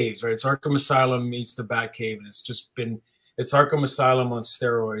Arkham caves, right? It's Arkham Asylum meets the Batcave, and it's Arkham Asylum on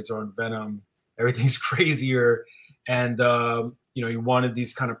steroids or on Venom. Everything's crazier, and you know, you wanted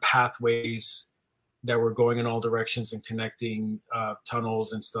these kind of pathways that were going in all directions and connecting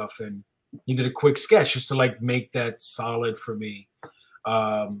tunnels and stuff, and you did a quick sketch just to like make that solid for me.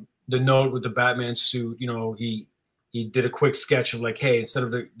 The note with the Batman suit, you know, he did a quick sketch of like, hey, instead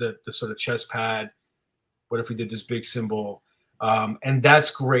of the sort of chest pad, what if we did this big symbol? And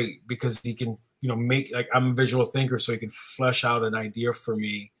that's great because he can, you know, make, like, I'm a visual thinker, so he can flesh out an idea for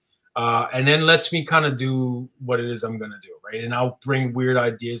me, and then lets me kind of do what it is I'm going to do, right? And I'll bring weird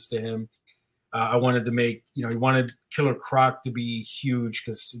ideas to him. I wanted to make, you know, he wanted Killer Croc to be huge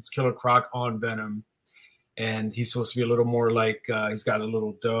because it's Killer Croc on Venom. And he's supposed to be a little more like, he's got a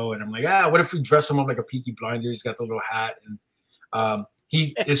little dough. And I'm like, what if we dress him up like a Peaky Blinder? He's got the little hat. And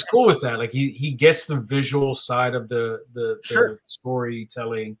he is cool with that. Like he gets the visual side of the Sure.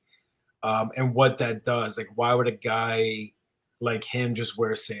 storytelling, and what that does. Like, why would a guy like him just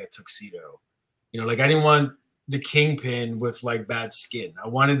wear, say, a tuxedo? You know, like I didn't want the Kingpin with like bad skin. I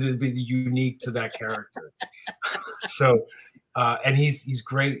wanted it to be unique to that character. So, and he's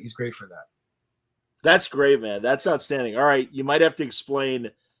great. He's great for that. That's great, man. That's outstanding. All right, you might have to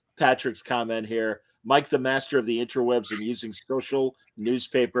explain Patrick's comment here. Mike, the master of the interwebs and using social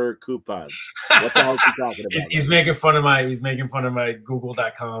newspaper coupons. What the hell is he talking about? He's making fun of my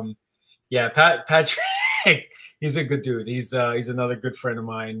Google.com. Yeah, Patrick. He's a good dude. He's another good friend of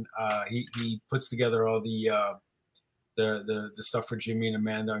mine. He puts together all the stuff for Jimmy and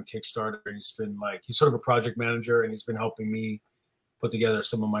Amanda on Kickstarter. And he's sort of a project manager, and he's been helping me put together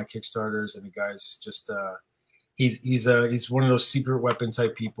some of my Kickstarters. And the guy's just he's one of those secret weapon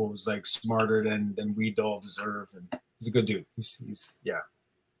type people who's like smarter than we all deserve, and he's a good dude. He's yeah.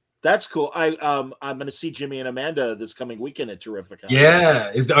 That's cool. I'm going to see Jimmy and Amanda this coming weekend at Terrific. Yeah,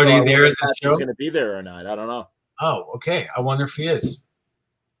 are they there at the show? He's going to be there or not? I don't know. Oh, okay. I wonder if he is.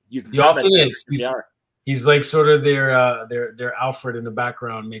 You can he often is. He's like sort of their Alfred in the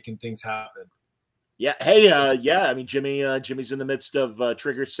background, making things happen. Yeah. Hey. Yeah. I mean, Jimmy's in the midst of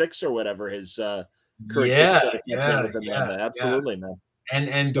Trigger 6 or whatever his current yeah. Absolutely, man.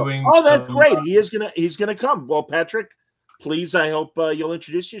 And doing. Oh, that's great. He's gonna come. Well, Patrick, please, I hope you'll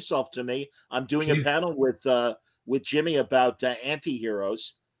introduce yourself to me. I'm doing a panel with Jimmy about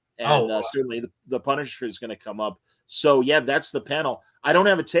anti-heroes, and certainly the Punisher is going to come up. So yeah, that's the panel. I don't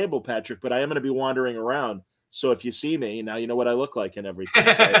have a table, Patrick, but I am going to be wandering around. So if you see me now, you know what I look like and everything.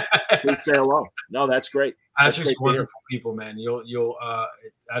 So please say hello. No, that's great. Patrick's wonderful people, man. You'll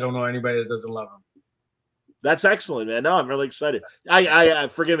I don't know anybody that doesn't love him. That's excellent, man. No, I'm really excited. I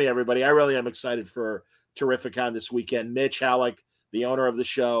forgive me, everybody. I really am excited for Terrificon this weekend. Mitch Halleck, the owner of the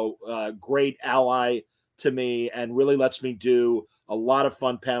show, great ally to me, and really lets me do a lot of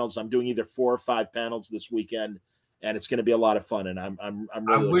fun panels. I'm doing either 4 or 5 panels this weekend, and it's going to be a lot of fun. And I'm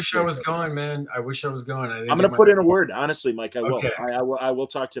really. I wish I was going, man. I wish I was going. I'm going to put in a word, honestly, Mike. I will. Okay. I will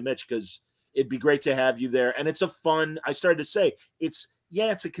talk to Mitch because it'd be great to have you there. And it's a fun. I started to say it's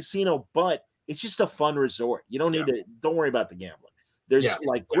a casino, but it's just a fun resort. You don't need to. Don't worry about the gambling. There's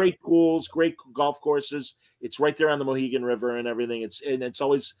great pools, great golf courses. It's right there on the Mohegan River and everything. It's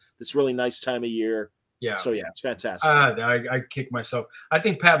always this really nice time of year. Yeah. So yeah, it's fantastic. I kick myself. I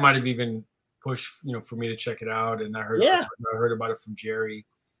think Pat might have even pushed, for me to check it out. And I heard about it from Jerry.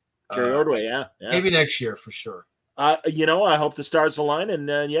 Jerry Ordway. Yeah. Maybe next year for sure. I hope the stars align, and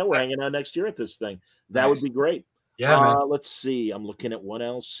we're hanging out next year at this thing. That would be great. Yeah. Man. Let's see. I'm looking at what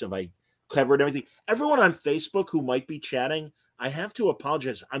else have I covered. Everything. Everyone on Facebook who might be chatting, I have to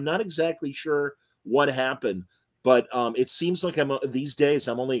apologize. I'm not exactly sure what happened, but it seems like these days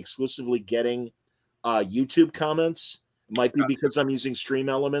I'm only exclusively getting YouTube comments. It might be because I'm using Stream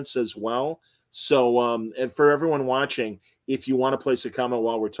Elements as well. So and for everyone watching, if you want to place a comment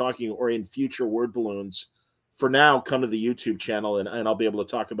while we're talking or in future word balloons, for now, come to the YouTube channel and I'll be able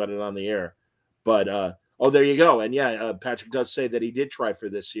to talk about it on the air. But there you go. And Patrick does say that he did try for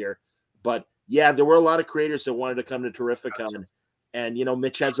this year, but yeah, there were a lot of creators that wanted to come to Terrificon, and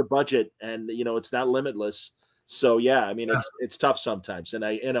Mitch has a budget, and it's not limitless. So yeah, I mean it's tough sometimes, and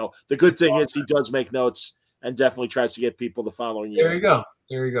the good thing is he does make notes and definitely tries to get people the following year.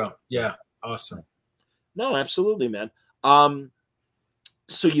 There you go. Yeah, awesome. No, absolutely, man.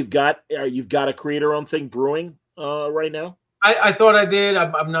 So you've got a creator-owned thing brewing right now. I thought I did.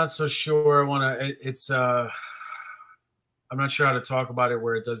 I'm not so sure. I want to. It's I'm not sure how to talk about it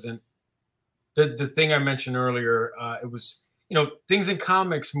where it doesn't. The thing I mentioned earlier, it was, things in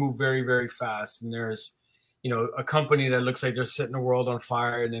comics move very, very fast. And there's, a company that looks like they're setting the world on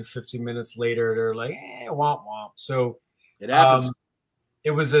fire, and then 15 minutes later they're like, womp womp. So It happens.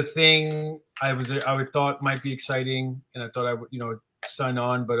 It was a thing I would thought might be exciting, and I thought I would sign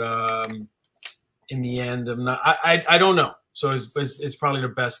on, but in the end, I'm not. I don't know. So it's probably the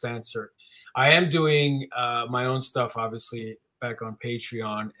best answer. I am doing my own stuff, obviously, back on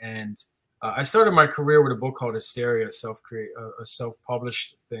Patreon, and I started my career with a book called Hysteria, a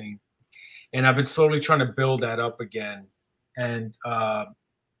self-published thing, and I've been slowly trying to build that up again. And I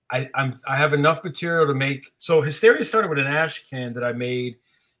have enough material to make. So Hysteria started with an ash can that I made.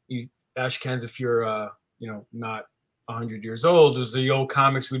 Ash cans, if you're not 100 years old, was the old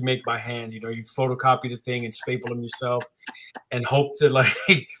comics we'd make by hand. You photocopy the thing and staple them yourself, and hope to like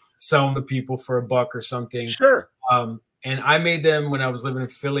sell them to people for $1 or something. Sure. And I made them when I was living in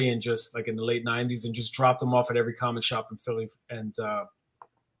Philly, and just like in the late 90s, and just dropped them off at every comic shop in Philly. And a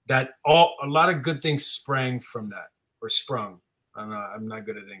lot of good things sprang from that, or sprung. I'm not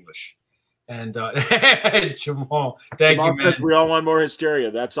good at English. And Jamal, thank you, man. We all want more Hysteria.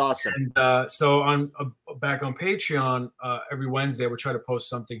 That's awesome. And so on back on Patreon, every Wednesday we try to post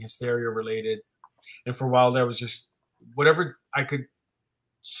something Hysteria related. And for a while there was just whatever I could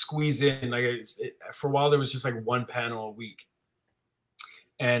squeeze in. For a while there was just like one panel a week,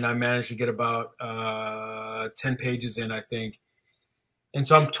 and I managed to get about 10 pages in, I think. And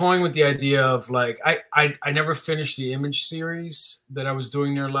so I'm toying with the idea of like I never finished the Image series that I was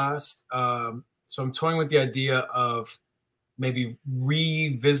doing there last. So I'm toying with the idea of maybe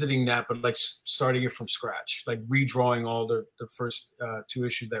revisiting that, but like starting it from scratch, like redrawing all the first 2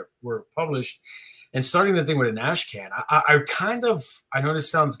 issues that were published, and starting the thing with an ash can. I know this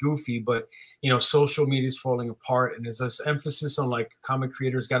sounds goofy, but social media is falling apart, and there's this emphasis on like comic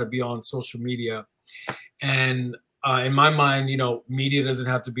creators got to be on social media, and in my mind, media doesn't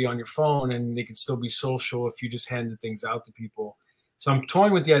have to be on your phone, and they can still be social if you just hand the things out to people. So I'm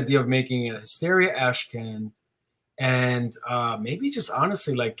toying with the idea of making a Hysteria ash can, and maybe just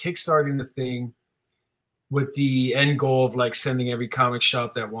honestly like kickstarting the thing with the end goal of like sending every comic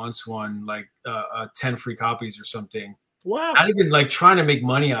shop that wants one like 10 free copies or something. Wow. Not even like trying to make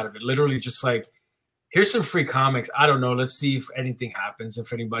money out of it. Literally just like, here's some free comics. I don't know. Let's see if anything happens.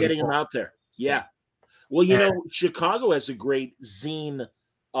 If anybody getting them out there. Yeah. Well, Chicago has a great zine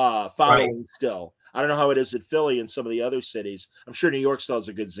following still. I don't know how it is at Philly and some of the other cities. I'm sure New York still has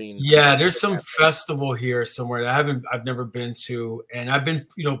a good zine. Yeah, there's some festival here somewhere that I've never been to, and I've been,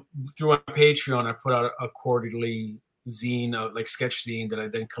 through my Patreon, I put out a quarterly zine, like sketch zine that I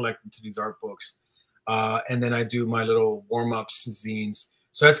then collect into these art books, and then I do my little warm-ups zines.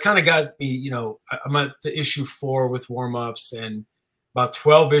 So that's kind of got me, I'm at the issue 4 with warm-ups and about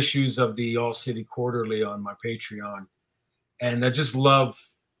 12 issues of the All City Quarterly on my Patreon. And I just love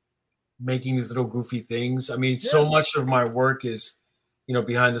making these little goofy things. I mean, so much of my work is,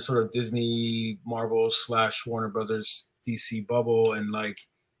 behind the sort of Disney, Marvel / Warner Brothers, DC bubble. And like,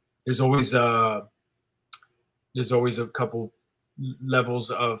 there's always a couple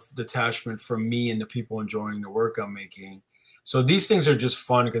levels of detachment from me and the people enjoying the work I'm making. So these things are just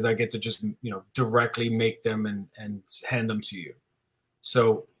fun because I get to just, directly make them and hand them to you.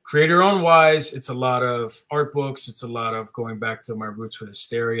 So creator own wise, it's a lot of art books. It's a lot of going back to my roots with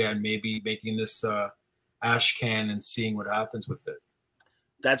Hysteria and maybe making this ash can and seeing what happens with it.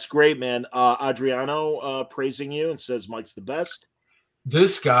 That's great, man. Adriano praising you and says Mike's the best.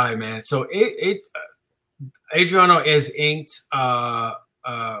 This guy, man. So Adriano is inked a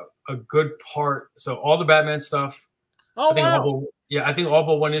good part. So all the Batman stuff. Oh, I think all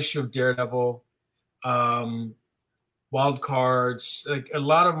but one issue of Daredevil. Wild cards, like a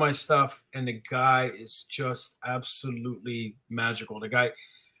lot of my stuff, and the guy is just absolutely magical. The guy,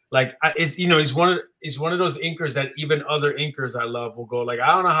 like, he's one of those inkers that even other inkers I love will go like, I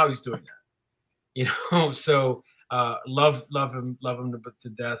don't know how he's doing that, So love him to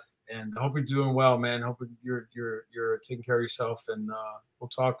death, and I hope you're doing well, man. Hope you're taking care of yourself, and we'll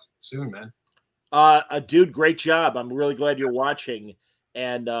talk soon, man. Dude, great job. I'm really glad you're watching,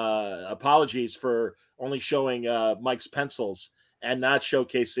 and apologies for only showing Mike's pencils and not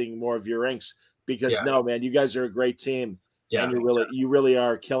showcasing more of your inks, because no, man, you guys are a great team. Yeah. And you really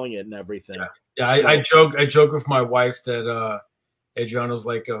are killing it and everything. Yeah. So, I joke with my wife that Adriano's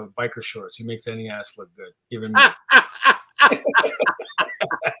like a biker shorts. He makes any ass look good, even me. I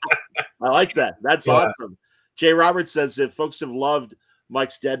like that. That's awesome. Jay Roberts says, if folks have loved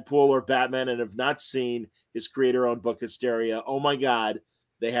Mike's Deadpool or Batman and have not seen his creator-owned book Hysteria, oh my God,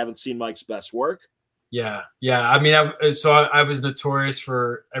 they haven't seen Mike's best work. Yeah. I mean, I was notorious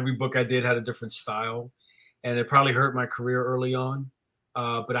for every book I did had a different style, and it probably hurt my career early on.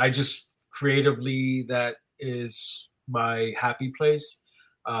 But I just creatively, that is my happy place.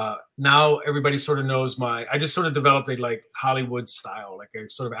 Now everybody sort of knows I just sort of developed a like Hollywood style, like a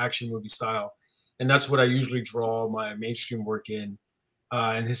sort of action movie style. And that's what I usually draw my mainstream work in.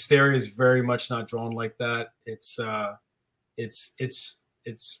 And Hysteria is very much not drawn like that. It's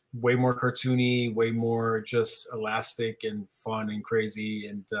way more cartoony, way more just elastic and fun and crazy.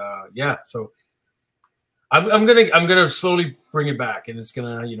 And yeah, so I'm gonna slowly bring it back, and it's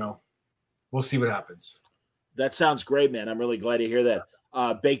gonna, we'll see what happens. That sounds great, man. I'm really glad to hear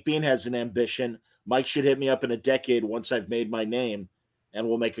that. Baked Bean has an ambition. Mike should hit me up in a decade once I've made my name, and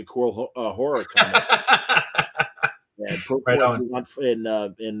we'll make a cool horror comic. And put right what we want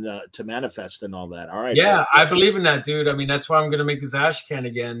to manifest and all that. All right. Yeah, I believe in that, dude. I mean, that's why I'm gonna make this ash can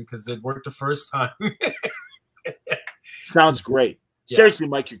again, because it worked the first time. Sounds great. Yeah. Seriously,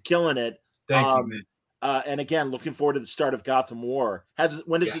 Mike, you're killing it. Thank you, man. And again, looking forward to the start of Gotham War.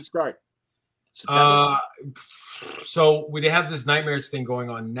 When does it start? September? So they have this Nightmares thing going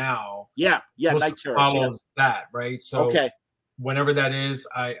on now. Yeah, Night Terrors. Follow that, right? So okay, whenever that is,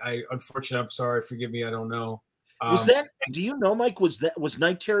 I unfortunately, I'm sorry, forgive me, I don't know. Was that? Do you know, Mike? Was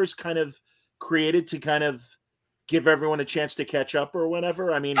Night Terrors kind of created to kind of give everyone a chance to catch up or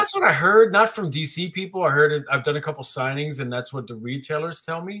whatever? I mean, that's what I heard. Not from DC people. I heard it. I've done a couple signings, and that's what the retailers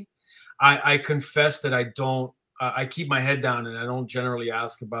tell me. I confess that I don't. I keep my head down, and I don't generally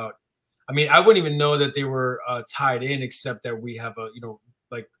ask about. I mean, I wouldn't even know that they were tied in, except that we have a,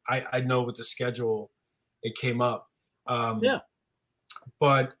 like I know with the schedule, it came up. Yeah.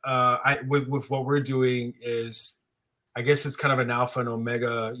 But with what we're doing is, I guess it's kind of an alpha and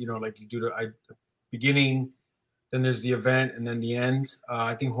omega, like you do the beginning, then there's the event, and then the end.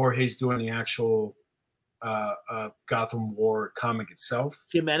 I think Jorge's doing the actual Gotham War comic itself.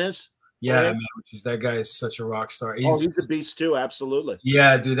 Jimenez? Yeah, man, that guy is such a rock star. He's a beast too, absolutely.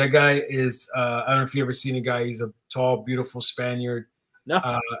 Yeah, dude, that guy is, I don't know if you ever seen a guy, he's a tall, beautiful Spaniard.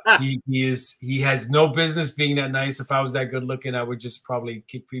 No. He has no business being that nice. If I was that good looking, I would just probably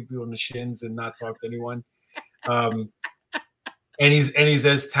kick people in the shins and not talk to anyone. And he's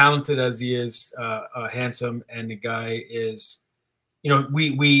as talented as he is handsome. And the guy is,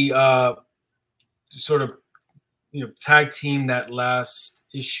 we sort of tag team that last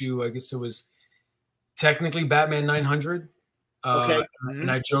issue. I guess it was technically Batman 900. Okay. And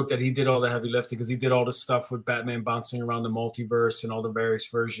I joked that he did all the heavy lifting because he did all the stuff with Batman bouncing around the multiverse and all the various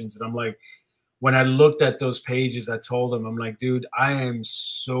versions. And I'm like, when I looked at those pages, I told him, I'm like, dude, I am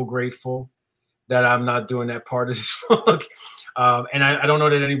so grateful that I'm not doing that part of this book. And I don't know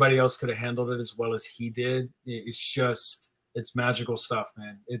that anybody else could have handled it as well as he did. It's magical stuff,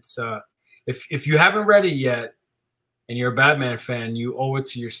 man. It's if you haven't read it yet and you're a Batman fan, you owe it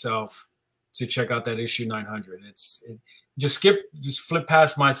to yourself to check out that issue 900. Just flip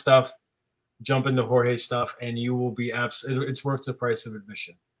past my stuff, jump into Jorge's stuff, and you will be it's worth the price of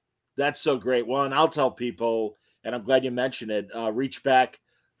admission. That's so great. Well, and I'll tell people, and I'm glad you mentioned it, reach back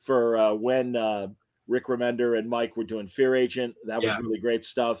for when Rick Remender and Mike were doing Fear Agent. That was really great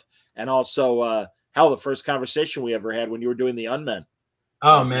stuff. And also, the first conversation we ever had when you were doing the Unmen.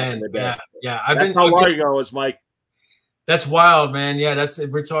 Oh, man. Yeah. How long ago was Mike? That's wild, man. Yeah,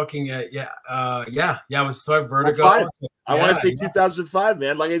 we're talking. It was so Vertigo. I want to say 2005,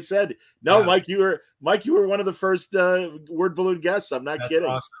 man. Like I said, Mike, you were one of the first Word Balloon guests. I'm not kidding.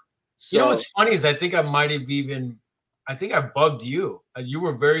 Awesome. So, what's funny is I think I bugged you. You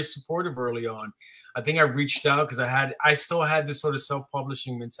were very supportive early on. I think I reached out because I still had this sort of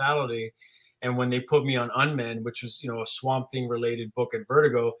self-publishing mentality. And when they put me on Unmen, which was, a Swamp Thing related book at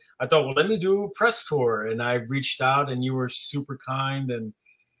Vertigo, I thought, well, let me do a press tour. And I reached out and you were super kind. And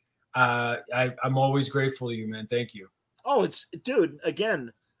I'm always grateful to you, man. Thank you. Oh,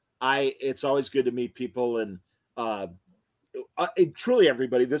 again, it's always good to meet people. And truly,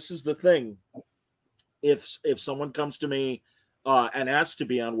 everybody, this is the thing. If someone comes to me and asks to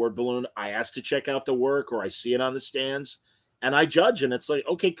be on Word Balloon, I ask to check out the work or I see it on the stands. And I judge, and it's like,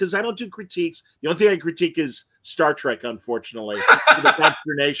 okay, because I don't do critiques. The only thing I critique is Star Trek, unfortunately. The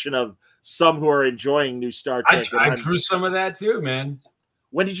consternation of some who are enjoying new Star Trek. I drew some of that too, man.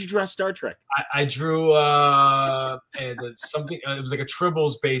 When did you draw Star Trek? I drew something. It was like a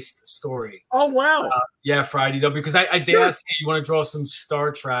Tribbles-based story. Oh, wow. For IDW. Because they asked me, you want to draw some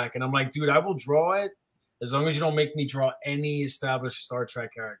Star Trek? And I'm like, dude, I will draw it as long as you don't make me draw any established Star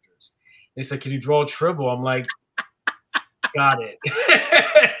Trek characters. And they said, can you draw a Tribble? I'm like, got it.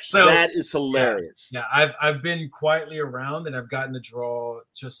 So that is hilarious. Yeah, I've been quietly around and I've gotten to draw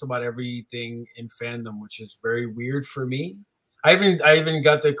just about everything in fandom, which is very weird for me. I even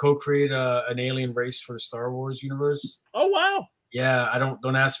got to co-create an alien race for the Star Wars universe. Oh wow. Yeah,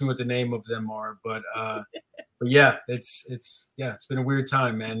 don't ask me what the name of them are, but but yeah, it's been a weird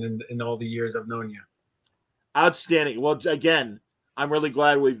time, man. In all the years I've known you. Outstanding. Well, again, I'm really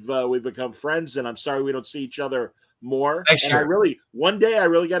glad we've become friends, and I'm sorry we don't see each other more. Next and year. one day I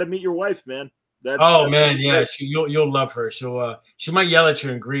really got to meet your wife, man. Man, yeah, you'll love her. She might yell at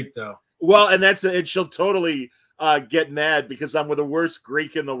you in Greek though. Well, and she'll totally get mad because I'm with the worst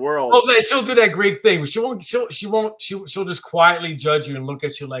Greek in the world. Oh, she'll do that Greek thing. She'll just quietly judge you and look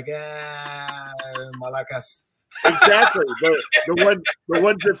at you like, malakas. Exactly. The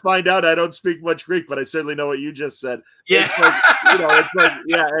ones that find out I don't speak much Greek, but I certainly know what you just said. Yeah.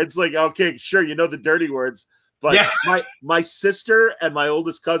 It's like, okay, sure, you know the dirty words. But my sister and my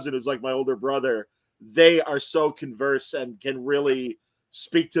oldest cousin, who's like my older brother, they are so converse and can really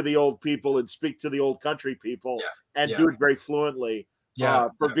speak to the old people and speak to the old country people and do it very fluently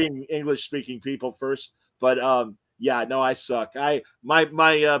for being English-speaking people first. But no, I suck. My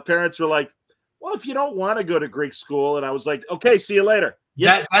parents were like, well, if you don't want to go to Greek school, and I was like, okay, see you later.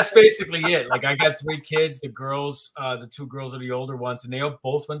 That's basically it. Like I got 3 kids. The girls, the 2 girls are the older ones, and they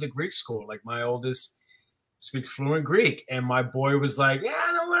both went to Greek school. Like my oldest speaks fluent Greek, and my boy was like, "Yeah,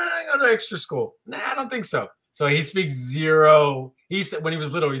 I don't want to go to extra school. Nah, I don't think so." So he speaks 0. He said when he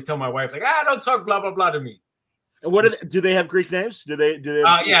was little, he'd tell my wife like, "Don't talk blah blah blah to me." And do they have Greek names? Do they?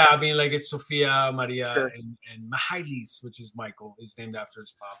 Yeah, I mean, like it's Sophia, Maria, and Mihalis, which is Michael, is named after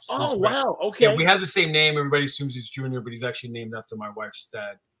his pops. Oh wow, okay. Yeah, we have the same name. Everybody assumes he's Junior, but he's actually named after my wife's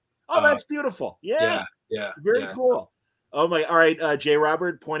dad. Oh, that's beautiful. Yeah, very cool. Oh my, all right, J.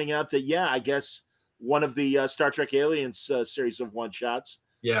 Robert pointing out that I guess one of the Star Trek Aliens series of one shots.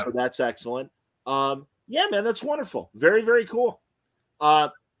 Yeah, so that's excellent. Yeah, man, that's wonderful. Very, very cool.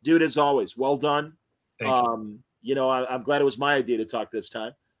 Dude, as always, well done. Thank you. I'm glad it was my idea to talk this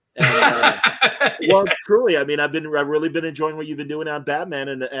time. And, well, truly, I mean, I've really been enjoying what you've been doing on Batman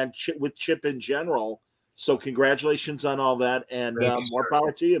and with Chip in general. So congratulations on all that, and more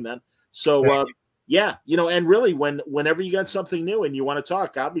power to you, man. So and really, whenever you got something new and you want to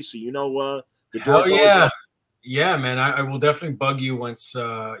talk, obviously, the door's yeah, man. I will definitely bug you once.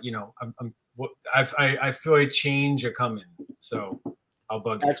 I feel a change a coming, so I'll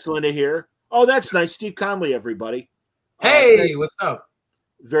bug you. Excellent to hear. Oh, that's nice. Steve Conley, everybody. Hey, what's up?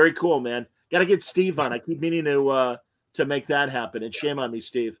 Very cool, man. Got to get Steve on. I keep meaning to make that happen. And shame on me,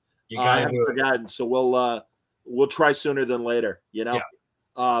 Steve. I haven't forgotten. So we'll try sooner than later, Yeah.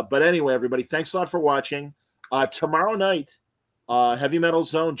 But anyway, everybody, thanks a lot for watching. Tomorrow night, Heavy Metal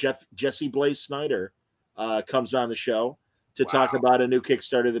Zone, Jesse Blaze Snyder comes on the show to talk about a new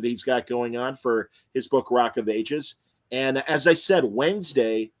Kickstarter that he's got going on for his book, Rock of Ages. And as I said,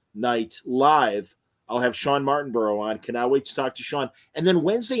 Wednesday night live, I'll have Sean Martinborough on. Cannot wait to talk to Sean. And then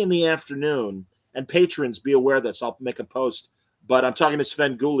Wednesday in the afternoon, and patrons, be aware of this, I'll make a post, but I'm talking to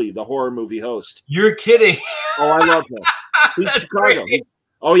Sven Gulli, the horror movie host. You're kidding. Oh, I love him. He's Chicago.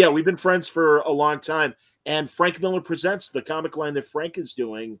 Oh, yeah, we've been friends for a long time. And Frank Miller Presents, the comic line that Frank is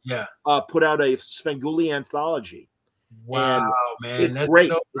doing, put out a Sven Gulli anthology. Wow, man. That's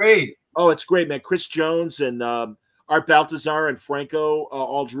great. So great. Oh, it's great, man. Chris Jones and Art Baltazar and Franco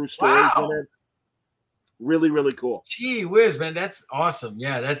all drew stories in it. Really, really cool. Gee whiz, man, that's awesome.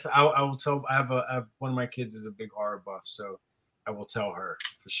 Yeah, I will tell. I have one of my kids is a big horror buff, so I will tell her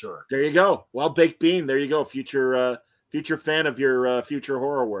for sure. There you go. Well, Baked Bean, there you go. Future fan of your future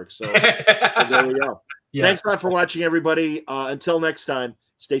horror work. So there we go. Yeah. Thanks a lot for watching, everybody. Until next time,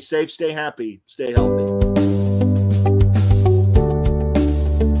 stay safe, stay happy, stay healthy.